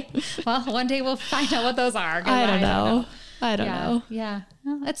 Okay. Well, one day we'll find out what those are. I don't know. I don't know. Yeah.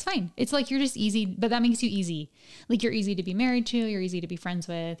 No, that's fine. It's like, you're just easy, but that makes you easy. Like you're easy to be married to. You're easy to be friends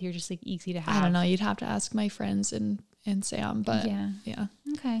with. You're just like easy to have. I don't know. You'd have to ask my friends and Sam, but yeah.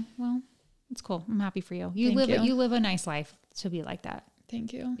 Okay. Well, it's cool. I'm happy for you. You live a nice life to be like that.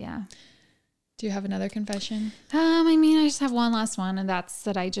 Thank you. Yeah. Do you have another confession? I mean, I just have one last one, and that's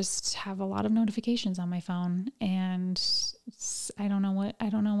that I just have a lot of notifications on my phone, and I don't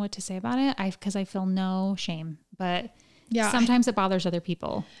know what to say about it. Because I feel no shame, but yeah, sometimes it bothers other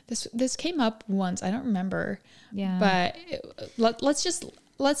people. This came up once. I don't remember. Yeah. But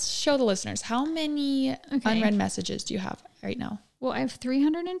let's show the listeners how many unread messages do you have right now? Well, I have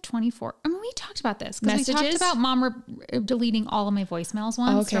 324. I mean, we talked about this because we talked about mom deleting all of my voicemails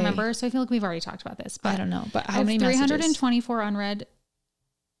once. Remember? So I feel like we've already talked about this. But I don't know. But how many 324 unread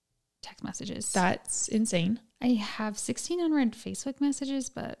text messages. That's insane. I have 16 unread Facebook messages,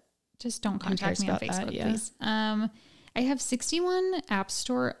 but just don't contact me on Facebook, please. I have 61 App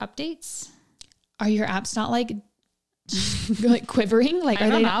Store updates. Are your apps not like quivering? Like, are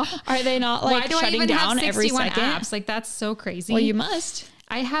they not like shutting down every second? Apps? Like, that's so crazy. Well, you must.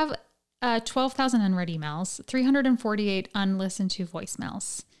 I have 12,000 unread emails, 348 unlistened to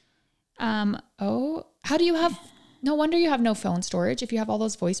voicemails. How do you have? No wonder you have no phone storage if you have all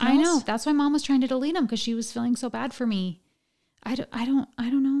those voicemails. I know. That's why mom was trying to delete them because she was feeling so bad for me. I don't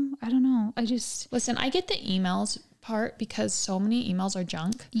know. I just, listen, I get the emails part because so many emails are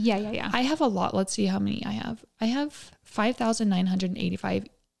junk. yeah. I have a lot. Let's see how many I have. I have 5,985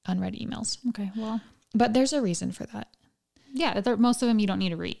 unread emails. Okay. Well, but there's a reason for that. Yeah. Most of them you don't need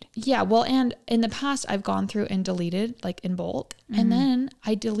to read. Yeah. Well, and in the past I've gone through and deleted like in bulk, and then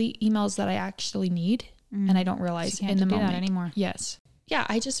I delete emails that I actually need and I don't realize So you in the can't do moment that anymore. Yes. Yeah.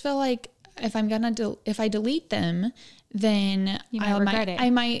 I just feel like if I'm going to, if I delete them, then I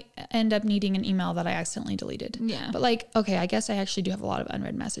might end up needing an email that I accidentally deleted. Yeah. But like, okay, I guess I actually do have a lot of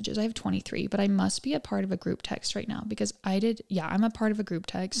unread messages. I have 23, but I must be a part of a group text right now because I'm a part of a group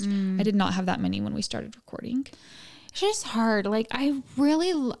text. I did not have that many when we started recording. It's just hard. Like I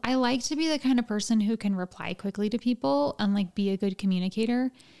like to be the kind of person who can reply quickly to people and like be a good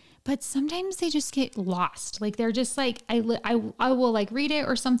communicator. But sometimes they just get lost. Like they're just like, I will like read it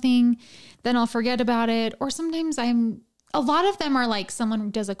or something, then I'll forget about it. Or sometimes a lot of them are like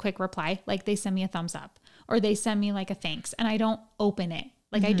someone does a quick reply, like they send me a thumbs up or they send me like a thanks and I don't open it.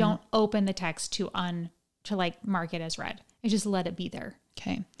 Like I don't open the text to like mark it as read. I just let it be there.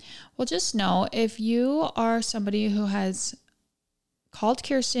 Okay. Well, just know if you are somebody who has called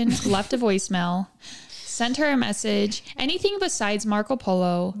Kirsten, left a voicemail, sent her a message, anything besides Marco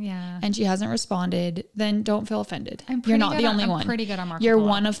Polo, and she hasn't responded, then don't feel offended. You're not the only one. I'm pretty good on Marco Polo. You're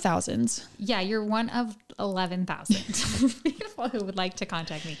one one of thousands. Yeah, you're one of 11,000 people who would like to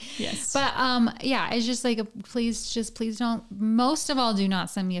contact me. Yes. But yeah, it's just like, please don't, most of all, do not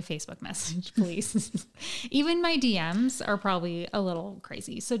send me a Facebook message, please. Even my DMs are probably a little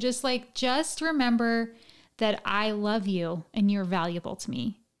crazy. So just remember that I love you and you're valuable to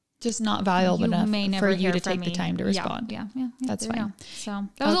me. Just not valuable enough for you to take the time to respond. Yeah. That's fine. So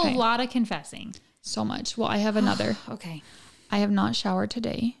that was a lot of confessing. So much. Well, I have another. Okay. I have not showered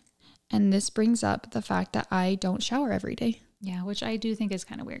today. And this brings up the fact that I don't shower every day. Yeah, which I do think is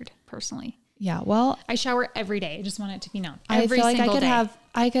kind of weird, personally. Yeah, well, I shower every day. I just want it to be known. I feel like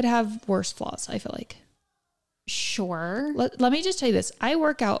I could have worse flaws, I feel like. Sure. Let me just tell you this. I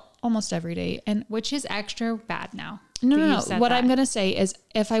work out almost every day, and which is extra bad now. No. What I'm going to say is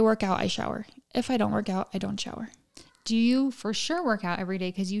if I work out, I shower. If I don't work out, I don't shower. Do you for sure work out every day?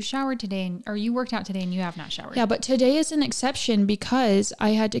 Because you showered today or you worked out today and you have not showered. Yeah, but today is an exception because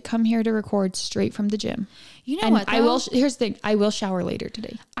I had to come here to record straight from the gym. You know what? Though? Here's the thing. I will shower later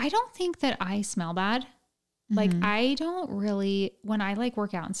today. I don't think that I smell bad. Like I don't really, when I like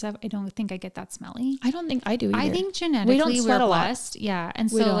work out and stuff, I don't think I get that smelly. I don't think I do either. I think genetically we're blessed. Yeah. And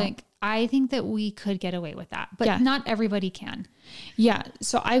so like, I think that we could get away with that, but not everybody can. Yeah.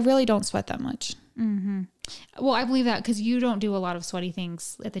 So I really don't sweat that much. Mm-hmm. Well, I believe that because you don't do a lot of sweaty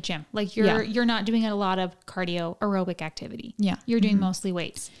things at the gym. Like you're not doing a lot of cardio aerobic activity. Yeah. You're doing mostly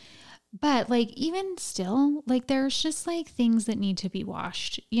weights. But like, even still, like there's just like things that need to be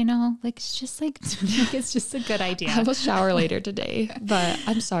washed, you know, like it's just like, it's just a good idea. I will shower later today, but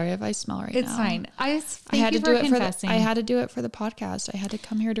I'm sorry if I smell right now. It's fine. I had to do it I had to do it for the podcast. I had to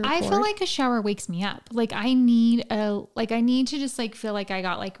come here to record. I feel like a shower wakes me up. Like I need to just like feel like I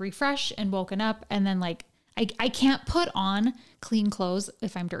got like refreshed and woken up, and then like I can't put on clean clothes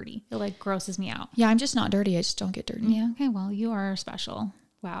if I'm dirty. It like grosses me out. Yeah, I'm just not dirty. I just don't get dirty. Yeah. Okay. Well, you are special.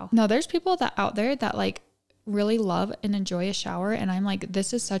 Wow. No, there's people out there that like really love and enjoy a shower. And I'm like,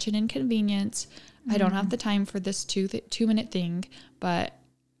 this is such an inconvenience. I don't have the time for this 2-minute thing. But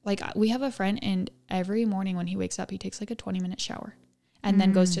like we have a friend, and every morning when he wakes up, he takes like a 20-minute shower and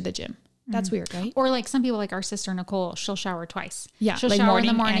then goes to the gym. That's weird, right? Or like some people, like our sister Nicole, she'll shower twice. Yeah. She'll like shower in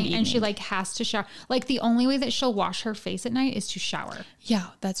the morning and and she like has to shower. Like the only way that she'll wash her face at night is to shower. Yeah.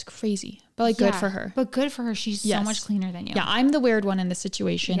 That's crazy. But like good for her. But good for her. She's so much cleaner than you. Yeah. I'm the weird one in the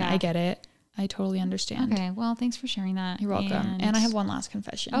situation. Yeah. I get it. I totally understand. Okay. Well, thanks for sharing that. You're welcome. And I have one last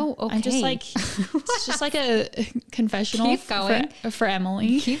confession. Oh, okay. I'm just like, it's just like a confessional Keep going. For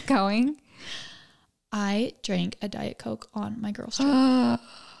Emily. Keep going. I drank a Diet Coke on my girls' trip.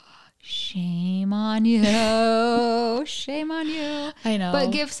 Shame on you. Shame on you. I know.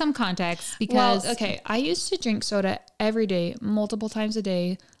 But give some context because... Well, okay. I used to drink soda every day, multiple times a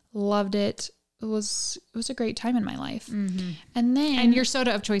day. Loved it. It was a great time in my life. Mm-hmm. And your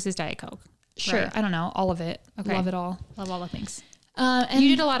soda of choice is Diet Coke. Sure. Right. I don't know. All of it. Okay. Love it all. Love all the things. And you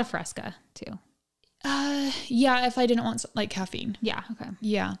did a lot of Fresca too. Yeah, if I didn't want like caffeine. Yeah. Okay.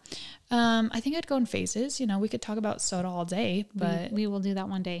 Yeah. I think I'd go in phases. You know, we could talk about soda all day, but we will do that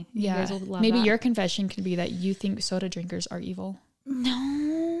one day. You guys will love maybe that. your confession could be that you think soda drinkers are evil.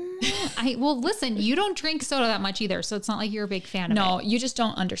 No. Well, listen, you don't drink soda that much either, so it's not like you're a big fan of it. No, you just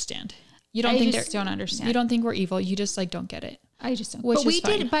don't understand. You don't don't understand. You don't think we're evil. You just like don't get it. I just don't. Which But is we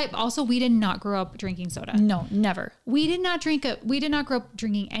fine. did, but also we did not grow up drinking soda. No, never. We did not grow up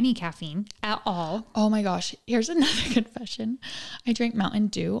drinking any caffeine at all. Oh my gosh. Here's another confession. I drank Mountain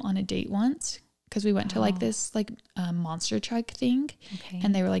Dew on a date once because we went to like this like monster truck thing. Okay.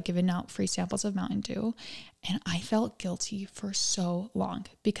 And they were like giving out free samples of Mountain Dew. And I felt guilty for so long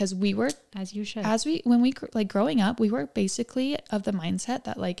because we were, As you should. when we like growing up, we were basically of the mindset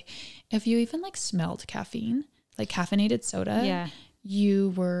that like if you even like smelled caffeine, like caffeinated soda, you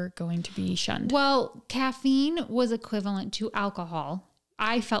were going to be shunned. Well, caffeine was equivalent to alcohol.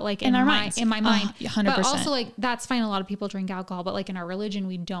 I felt like in my mind, 100%. But also like that's fine. A lot of people drink alcohol, but like in our religion,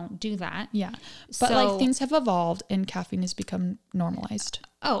 we don't do that. Yeah. But like things have evolved and caffeine has become normalized.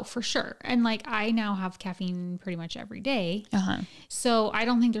 Oh, for sure. And like I now have caffeine pretty much every day. Uh-huh. So I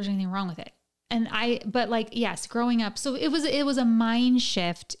don't think there's anything wrong with it. But like, yes, growing up. So it was a mind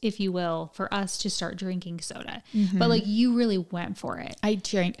shift, if you will, for us to start drinking soda. Mm-hmm. But like you really went for it. I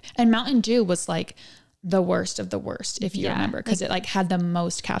drank, and Mountain Dew was like the worst of the worst, if you remember, because it like had the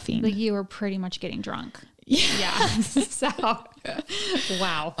most caffeine. Like you were pretty much getting drunk. Yeah. So,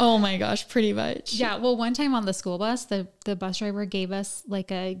 wow. Oh my gosh, pretty much. Yeah. Well, one time on the school bus, the bus driver gave us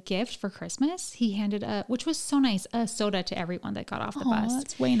like a gift for Christmas. He handed which was so nice, a soda to everyone that got off the bus.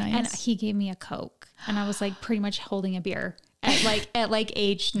 That's way nice. And he gave me a Coke, and I was like pretty much holding a beer at like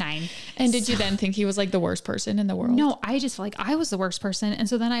age 9. And did you then think he was like the worst person in the world? No, I just felt like I was the worst person. And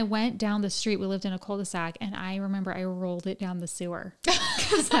so then I went down the street. We lived in a cul-de-sac, and I remember I rolled it down the sewer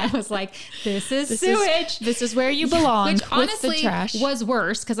because I was like, this is sewage. This is where you belong. Which with honestly the trash. was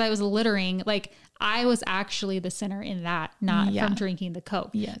worse because I was littering. Like I was actually the sinner in that, not from drinking the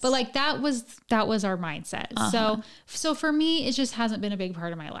Coke. Yes. But like that was our mindset. So for me, it just hasn't been a big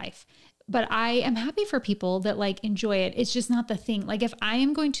part of my life. But I am happy for people that like enjoy it. It's just not the thing. Like if I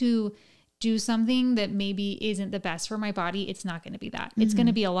am going to do something that maybe isn't the best for my body, it's not going to be that. Mm-hmm. It's going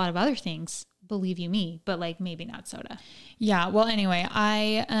to be a lot of other things, believe you me, but like maybe not soda. Yeah. Well, anyway,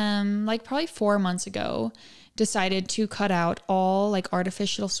 I like probably 4 months ago decided to cut out all like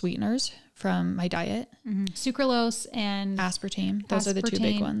artificial sweeteners from my diet. Mm-hmm. Sucralose and aspartame. Those are the two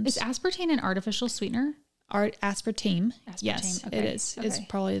big ones. Is aspartame an artificial sweetener? Aspartame. Yes, okay. It is. Okay. It's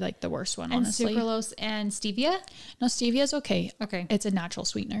probably like the worst one, honestly. And sucralose and stevia? No, stevia is okay. Okay. It's a natural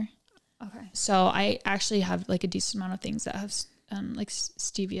sweetener. Okay. So I actually have like a decent amount of things that have like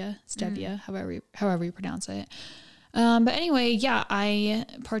stevia, however you pronounce it. But anyway, yeah, I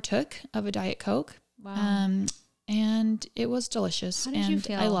partook of a Diet Coke. Wow. And it was delicious. How did you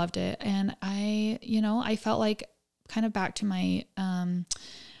feel? I loved it. And I felt like kind of back to my,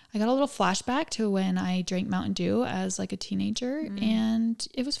 I got a little flashback to when I drank Mountain Dew as like a teenager, and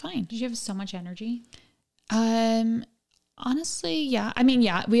it was fine. Did you have so much energy? Honestly, yeah. I mean,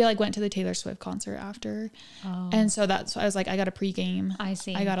 yeah, we like went to the Taylor Swift concert after. Oh. And so I was like, I got to pregame. I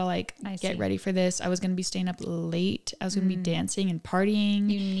see. I got to get ready for this. I was going to be staying up late. I was going to be dancing and partying.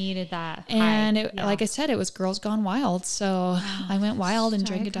 You needed that. And like I said, it was Girls Gone Wild. So I went wild and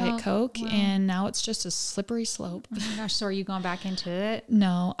drank a Diet Coke. Wow. And now it's just a slippery slope. Oh my gosh. So are you going back into it?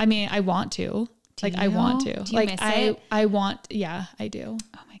 No, I mean, I want to. I want to. Do you miss it? I want, yeah, I do.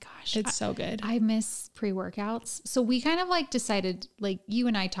 Oh my gosh. It's so good. I miss pre-workouts. So we kind of like decided, like you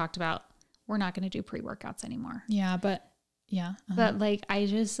and I talked about, we're not going to do pre-workouts anymore. Yeah, but yeah. Uh-huh. But like, I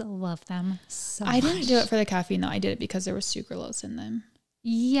just love them so much. I didn't do it for the caffeine though. I did it because there was sucralose in them.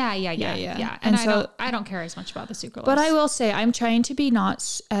 Yeah. And I don't care as much about the sucralose. But I will say I'm trying to be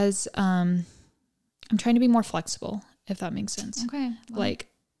not as, I'm trying to be more flexible, if that makes sense. Okay. Well, like,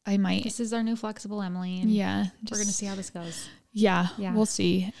 I might. This is our new flexible Emily. And we're going to see how this goes. Yeah, we'll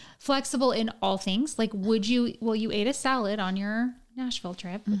see. Flexible in all things. Like, you ate a salad on your Nashville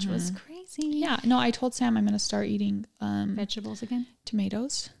trip, which was crazy. Yeah. No, I told Sam I'm going to start eating vegetables again.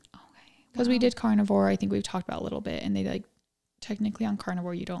 Tomatoes. Okay. Because we did carnivore. I think we've talked about a little bit. And they like, technically on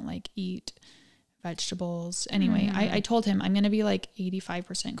carnivore, you don't like eat vegetables. Anyway, I told him I'm going to be like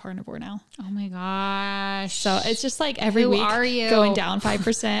 85% carnivore now. Oh my gosh. So it's just like every week going down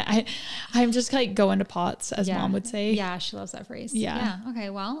 5%. I'm just like going to pots, as mom would say. Yeah. She loves that phrase. Yeah. Okay.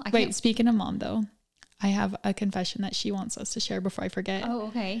 Well, wait, speaking of mom though, I have a confession that she wants us to share before I forget. Oh,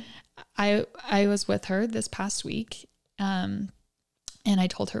 okay. I was with her this past week. And I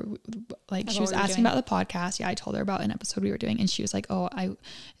told her, like, she was asking about the podcast. Yeah, I told her about an episode we were doing. And she was like,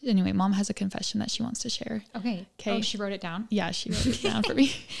 anyway, mom has a confession that she wants to share. Okay. Oh, she wrote it down? Yeah, she wrote it down for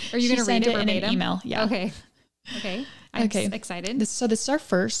me. Are you going to read it verbatim? In an email. Yeah. Okay. I'm excited. This is our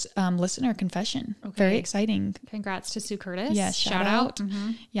first listener confession. Okay. Very exciting. Congrats to Sue Curtis. Yeah, shout out.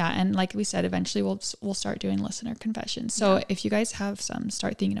 Mm-hmm. Yeah, and like we said, eventually we'll start doing listener confessions. So if you guys have some,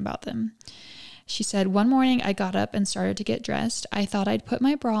 start thinking about them. She said, one morning I got up and started to get dressed. I thought I'd put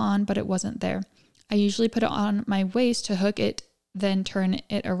my bra on, but it wasn't there. I usually put it on my waist to hook it, then turn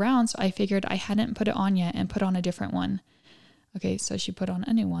it around. So I figured I hadn't put it on yet and put on a different one. Okay, so she put on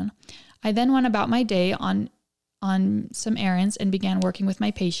a new one. I then went about my day on some errands and began working with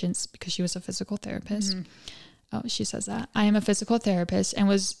my patients because she was a physical therapist. Mm-hmm. Oh, she says that. I am a physical therapist and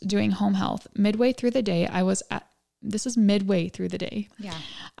was doing home health. Midway through the day, this is midway through the day. Yeah.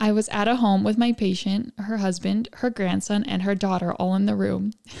 I was at a home with my patient, her husband, her grandson, and her daughter all in the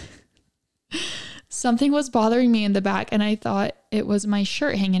room. Something was bothering me in the back and I thought it was my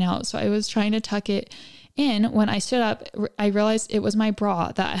shirt hanging out. So I was trying to tuck it in. When I stood up, I realized it was my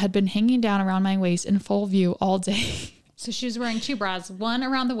bra that had been hanging down around my waist in full view all day. So she was wearing two bras, one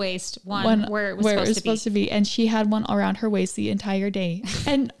around the waist, one where it was supposed to be. And she had one around her waist the entire day.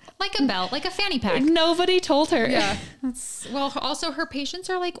 And like a belt, like a fanny pack. Nobody told her. Yeah. Well, also her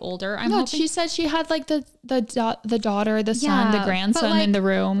patients are like older. She said she had like the daughter, the son, the grandson in the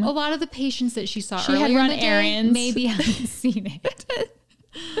room. A lot of the patients that she saw she had run errands. Maybe haven't seen it.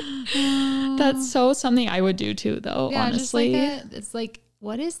 That's so something I would do too, though. Yeah, honestly, it's like,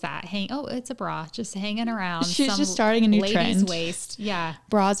 what is that? Oh, it's a bra just hanging around. She's just starting a new trend. Waist. Yeah.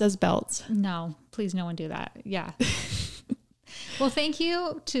 Bras as belts. No, please no one do that. Yeah. Well, thank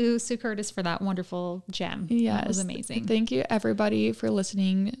you to Sue Curtis for that wonderful gem. Yes. That was amazing. Thank you everybody for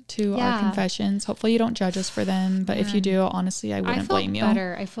listening to our confessions. Hopefully you don't judge us for them, but if you do, honestly, I wouldn't blame you.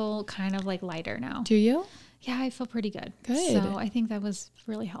 I feel kind of like lighter now. Do you? Yeah, I feel pretty good. Good. So I think that was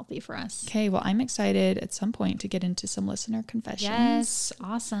really healthy for us. Okay, well, I'm excited at some point to get into some listener confessions. Yes,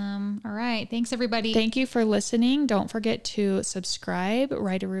 awesome. All right. Thanks, everybody. Thank you for listening. Don't forget to subscribe,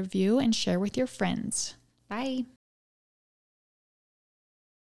 write a review, and share with your friends. Bye.